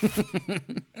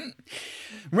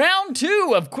 Round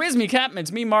 2 of Quiz Me Captain,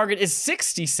 It's Me Margaret is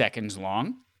 60 seconds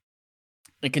long.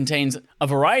 It contains a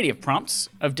variety of prompts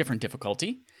of different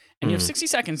difficulty, and you have 60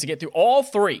 seconds to get through all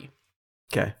 3.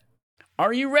 Okay.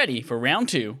 Are you ready for round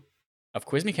 2 of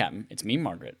Quiz Me Captain, It's Me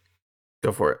Margaret?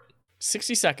 Go for it.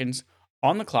 60 seconds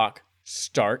on the clock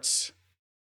starts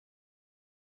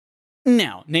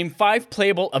now. Name 5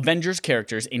 playable Avengers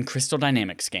characters in Crystal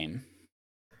Dynamics game.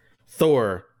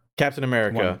 Thor, Captain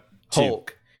America, 1, 2,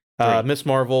 Hulk, Miss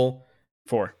Marvel,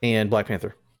 4, and Black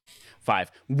Panther.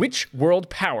 5. Which world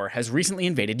power has recently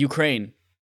invaded Ukraine?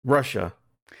 Russia.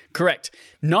 Correct.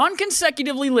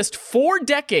 Non-consecutively list 4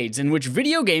 decades in which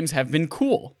video games have been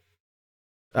cool.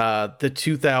 The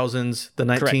 2000s, the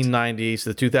 1990s,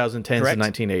 the 2010s, Correct. the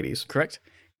 1980s.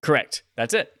 Correct.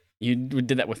 That's it. You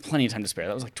did that with plenty of time to spare.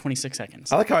 That was like 26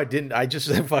 seconds. I like how I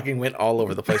just fucking went all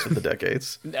over the place with the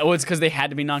decades. Well, it's because they had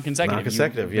to be non-consecutive.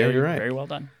 Non-consecutive, you're right. Very well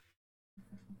done.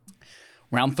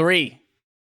 Round 3.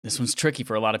 This one's tricky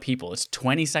for a lot of people. It's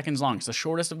 20 seconds long. It's the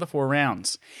shortest of the 4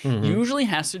 rounds. Usually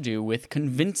has to do with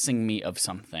convincing me of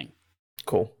something.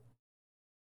 Cool.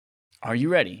 Are you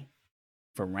ready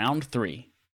for round 3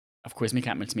 of Quiz Me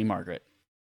Captain, It's Me Margaret?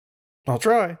 I'll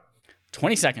try.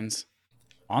 20 seconds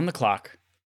on the clock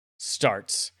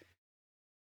starts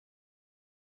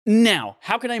now.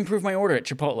 How can I improve my order at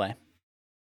Chipotle?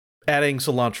 Adding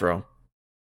cilantro.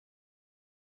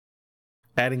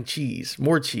 Adding cheese,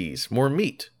 more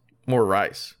meat, more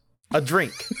rice, a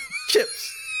drink,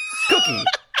 chips, cookie.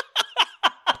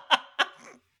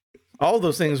 All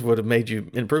those things would have made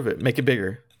you improve it, make it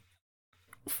bigger.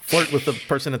 Flirt with the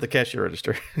person at the cashier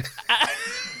register.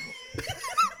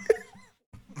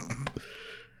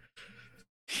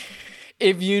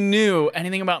 If you knew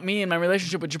anything about me and my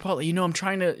relationship with Chipotle, you know I'm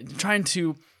trying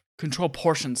to control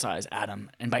portion size,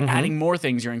 Adam. And by adding more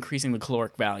things, you're increasing the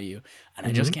caloric value. And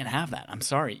I just can't have that. I'm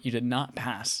sorry. You did not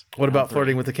pass. What about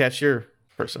flirting with the cashier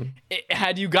person?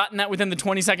 Had you gotten that within the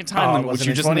 20-second time limit, which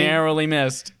you just 20? narrowly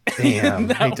missed, Damn,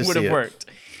 that would have worked.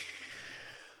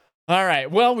 All right.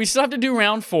 Well, we still have to do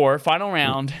round 4, final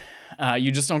round.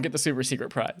 You just don't get the super secret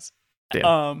prize.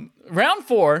 Damn. Round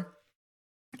 4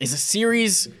 is a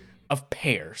series of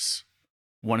pairs.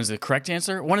 One is the correct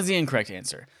answer, one is the incorrect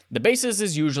answer. The basis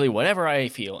is usually whatever I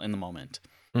feel in the moment.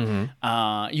 You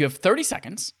have 30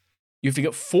 seconds. You have to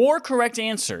get 4 correct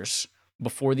answers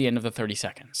before the end of the 30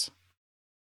 seconds.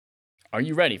 Are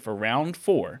you ready for round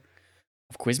 4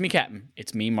 of Quiz Me Captain?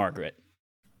 It's Me, Margaret.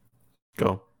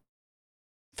 Go.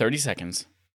 30 seconds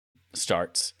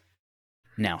starts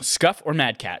now. Scuff or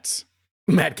Mad Cats?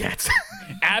 Mad Cats.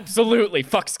 Absolutely.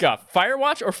 Fuck Scuff.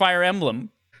 Firewatch or Fire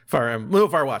Emblem?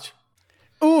 Firewatch.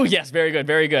 Ooh, yes, very good,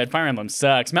 very good. Fire Emblem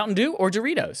sucks. Mountain Dew or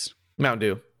Doritos? Mountain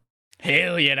Dew.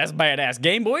 Hell yeah, that's badass.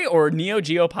 Game Boy or Neo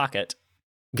Geo Pocket?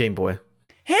 Game Boy.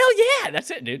 Hell yeah,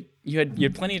 that's it, dude. You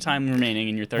had plenty of time remaining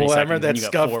in your 30 seconds. Boy, I remember that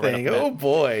Scuff thing. Oh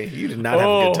boy, you did not have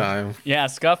a good time. Yeah,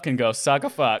 Scuff can go suck a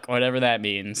fuck, whatever that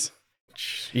means.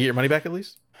 You get your money back at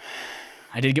least?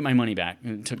 I did get my money back.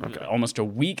 It took almost a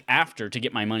week after to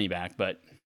get my money back, but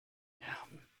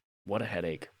what a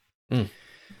headache.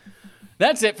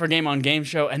 That's it for Game on Game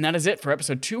Show, and that is it for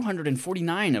episode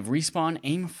 249 of Respawn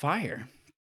Aim Fire.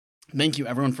 Thank you,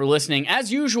 everyone, for listening.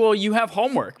 As usual, you have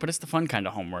homework, but it's the fun kind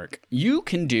of homework. You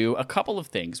can do a couple of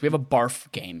things. We have a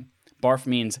BARF game. BARF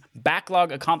means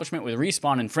Backlog Accomplishment with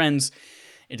Respawn and Friends.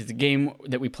 It is a game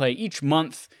that we play each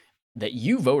month that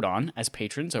you vote on as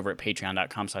patrons over at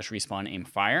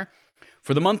patreon.com/respawnaimfire.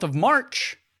 For the month of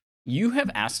March, you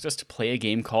have asked us to play a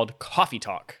game called Coffee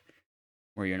Talk,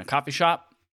 where you're in a coffee shop.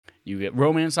 You get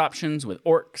romance options with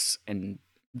orcs and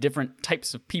different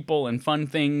types of people and fun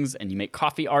things, and you make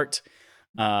coffee art.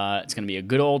 It's going to be a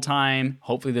good old time.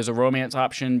 Hopefully there's a romance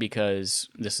option because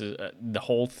this is the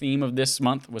whole theme of this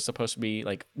month was supposed to be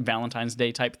like Valentine's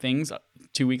Day type things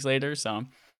 2 weeks later. So I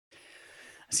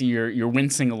see you're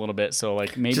wincing a little bit. So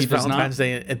like maybe just Valentine's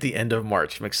Day at the end of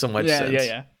March makes so much sense.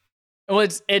 Yeah. Well,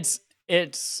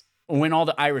 it's when all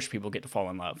the Irish people get to fall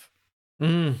in love.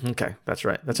 Okay, that's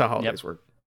right. That's how holidays work.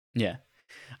 Yeah.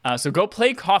 So go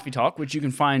play Coffee Talk, which you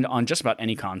can find on just about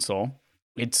any console.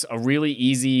 It's a really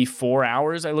easy 4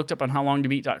 hours. I looked up on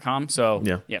howlongtobeat.com. So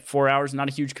yeah, 4 hours, not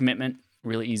a huge commitment.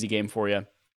 Really easy game for you.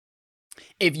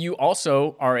 If you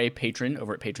also are a patron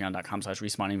over at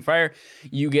patreon.com/respawningfire,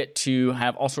 you get to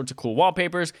have all sorts of cool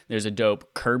wallpapers. There's a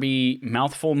dope Kirby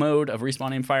mouthful mode of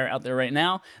Respawning Fire out there right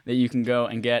now that you can go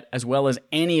and get, as well as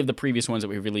any of the previous ones that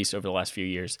we've released over the last few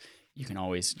years. You can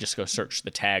always just go search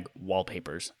the tag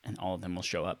wallpapers, and all of them will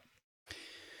show up.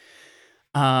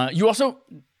 You also,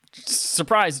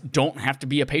 surprise, don't have to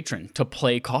be a patron to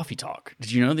play Coffee Talk.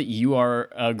 Did you know that you are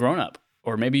a grown-up,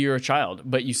 or maybe you're a child,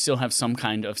 but you still have some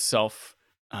kind of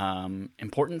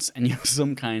importance and you have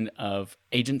some kind of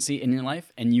agency in your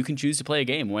life, and you can choose to play a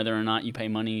game whether or not you pay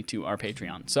money to our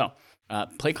Patreon. So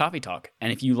play Coffee Talk,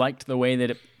 and if you liked the way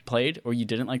that it played, or you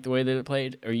didn't like the way that it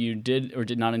played, or you did or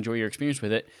did not enjoy your experience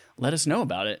with it, let us know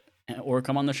about it, or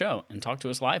come on the show and talk to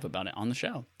us live about it on the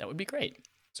show. That would be great.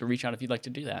 So reach out if you'd like to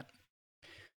do that.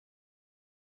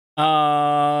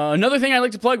 Another thing I'd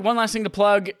like to plug, one last thing to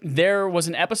plug. There was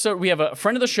an episode, we have a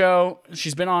friend of the show,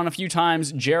 she's been on a few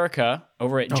times, Jerica,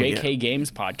 over at JK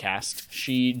Games Podcast.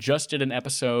 She just did an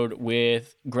episode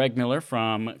with Greg Miller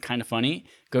from Kinda Funny.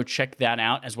 Go check that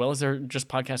out, as well as their just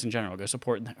podcast in general. Go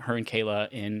support her and Kayla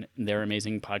in their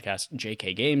amazing podcast,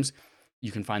 JK Games.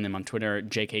 You can find them on Twitter at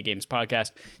JK Games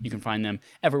Podcast. You can find them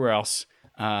everywhere else.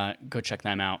 Go check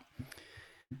them out.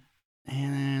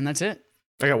 And that's it.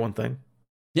 I got one thing.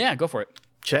 Yeah, go for it.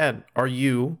 Chad, are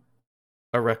you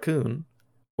a raccoon,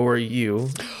 or are you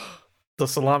the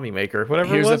salami maker?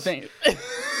 Whatever Here's it was. the thing.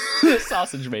 The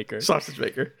sausage maker. Sausage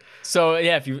maker. So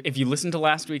yeah, if you listened to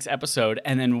last week's episode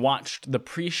and then watched the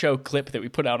pre-show clip that we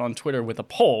put out on Twitter with a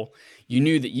poll, you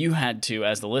knew that you had to,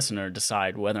 as the listener,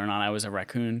 decide whether or not I was a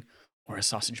raccoon or a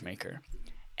sausage maker.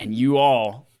 And you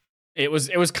all, it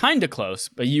was kind of close,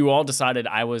 but you all decided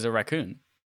I was a raccoon.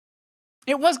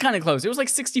 It was kind of close. It was like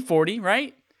 60-40,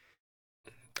 right?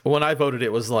 When I voted,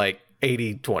 it was like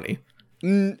 80-20.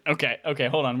 Okay,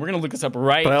 hold on. We're going to look this up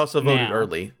right now. But I also voted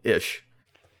early-ish.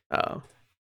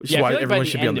 Which is why like everyone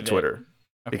should be on the Twitter.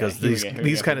 Because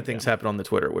these kind of things happen on the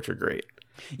Twitter, which are great.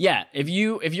 Yeah, if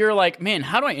you're like, man,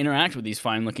 how do I interact with these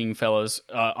fine-looking fellows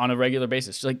on a regular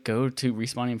basis? Just like go to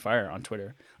Respawning Fire on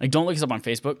Twitter. Like, don't look us up on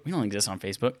Facebook. We don't exist on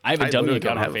Facebook. I have a dummy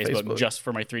account on Facebook just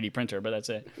for my 3D printer, but that's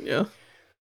it. Yeah.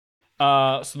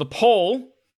 So the poll...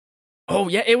 Oh,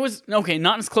 yeah, it was... Okay,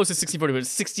 not as close as 60-40, but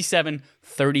it's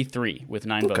 67-33 with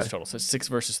 9 votes total. So 6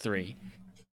 versus 3.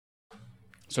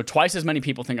 So twice as many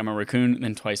people think I'm a raccoon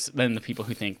than the people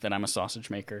who think that I'm a sausage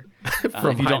maker.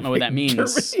 If you don't know what that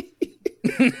means...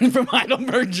 From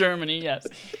Heidelberg, Germany, yes.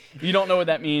 If you don't know what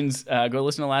that means, go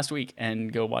listen to last week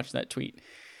and go watch that tweet.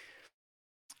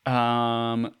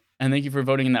 And thank you for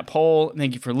voting in that poll.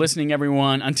 Thank you for listening,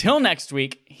 everyone. Until next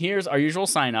week, here's our usual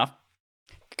sign-off.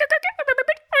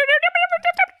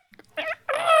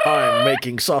 I'm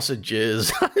making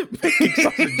sausages. I'm making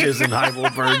sausages in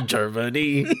Heidelberg,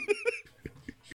 Germany.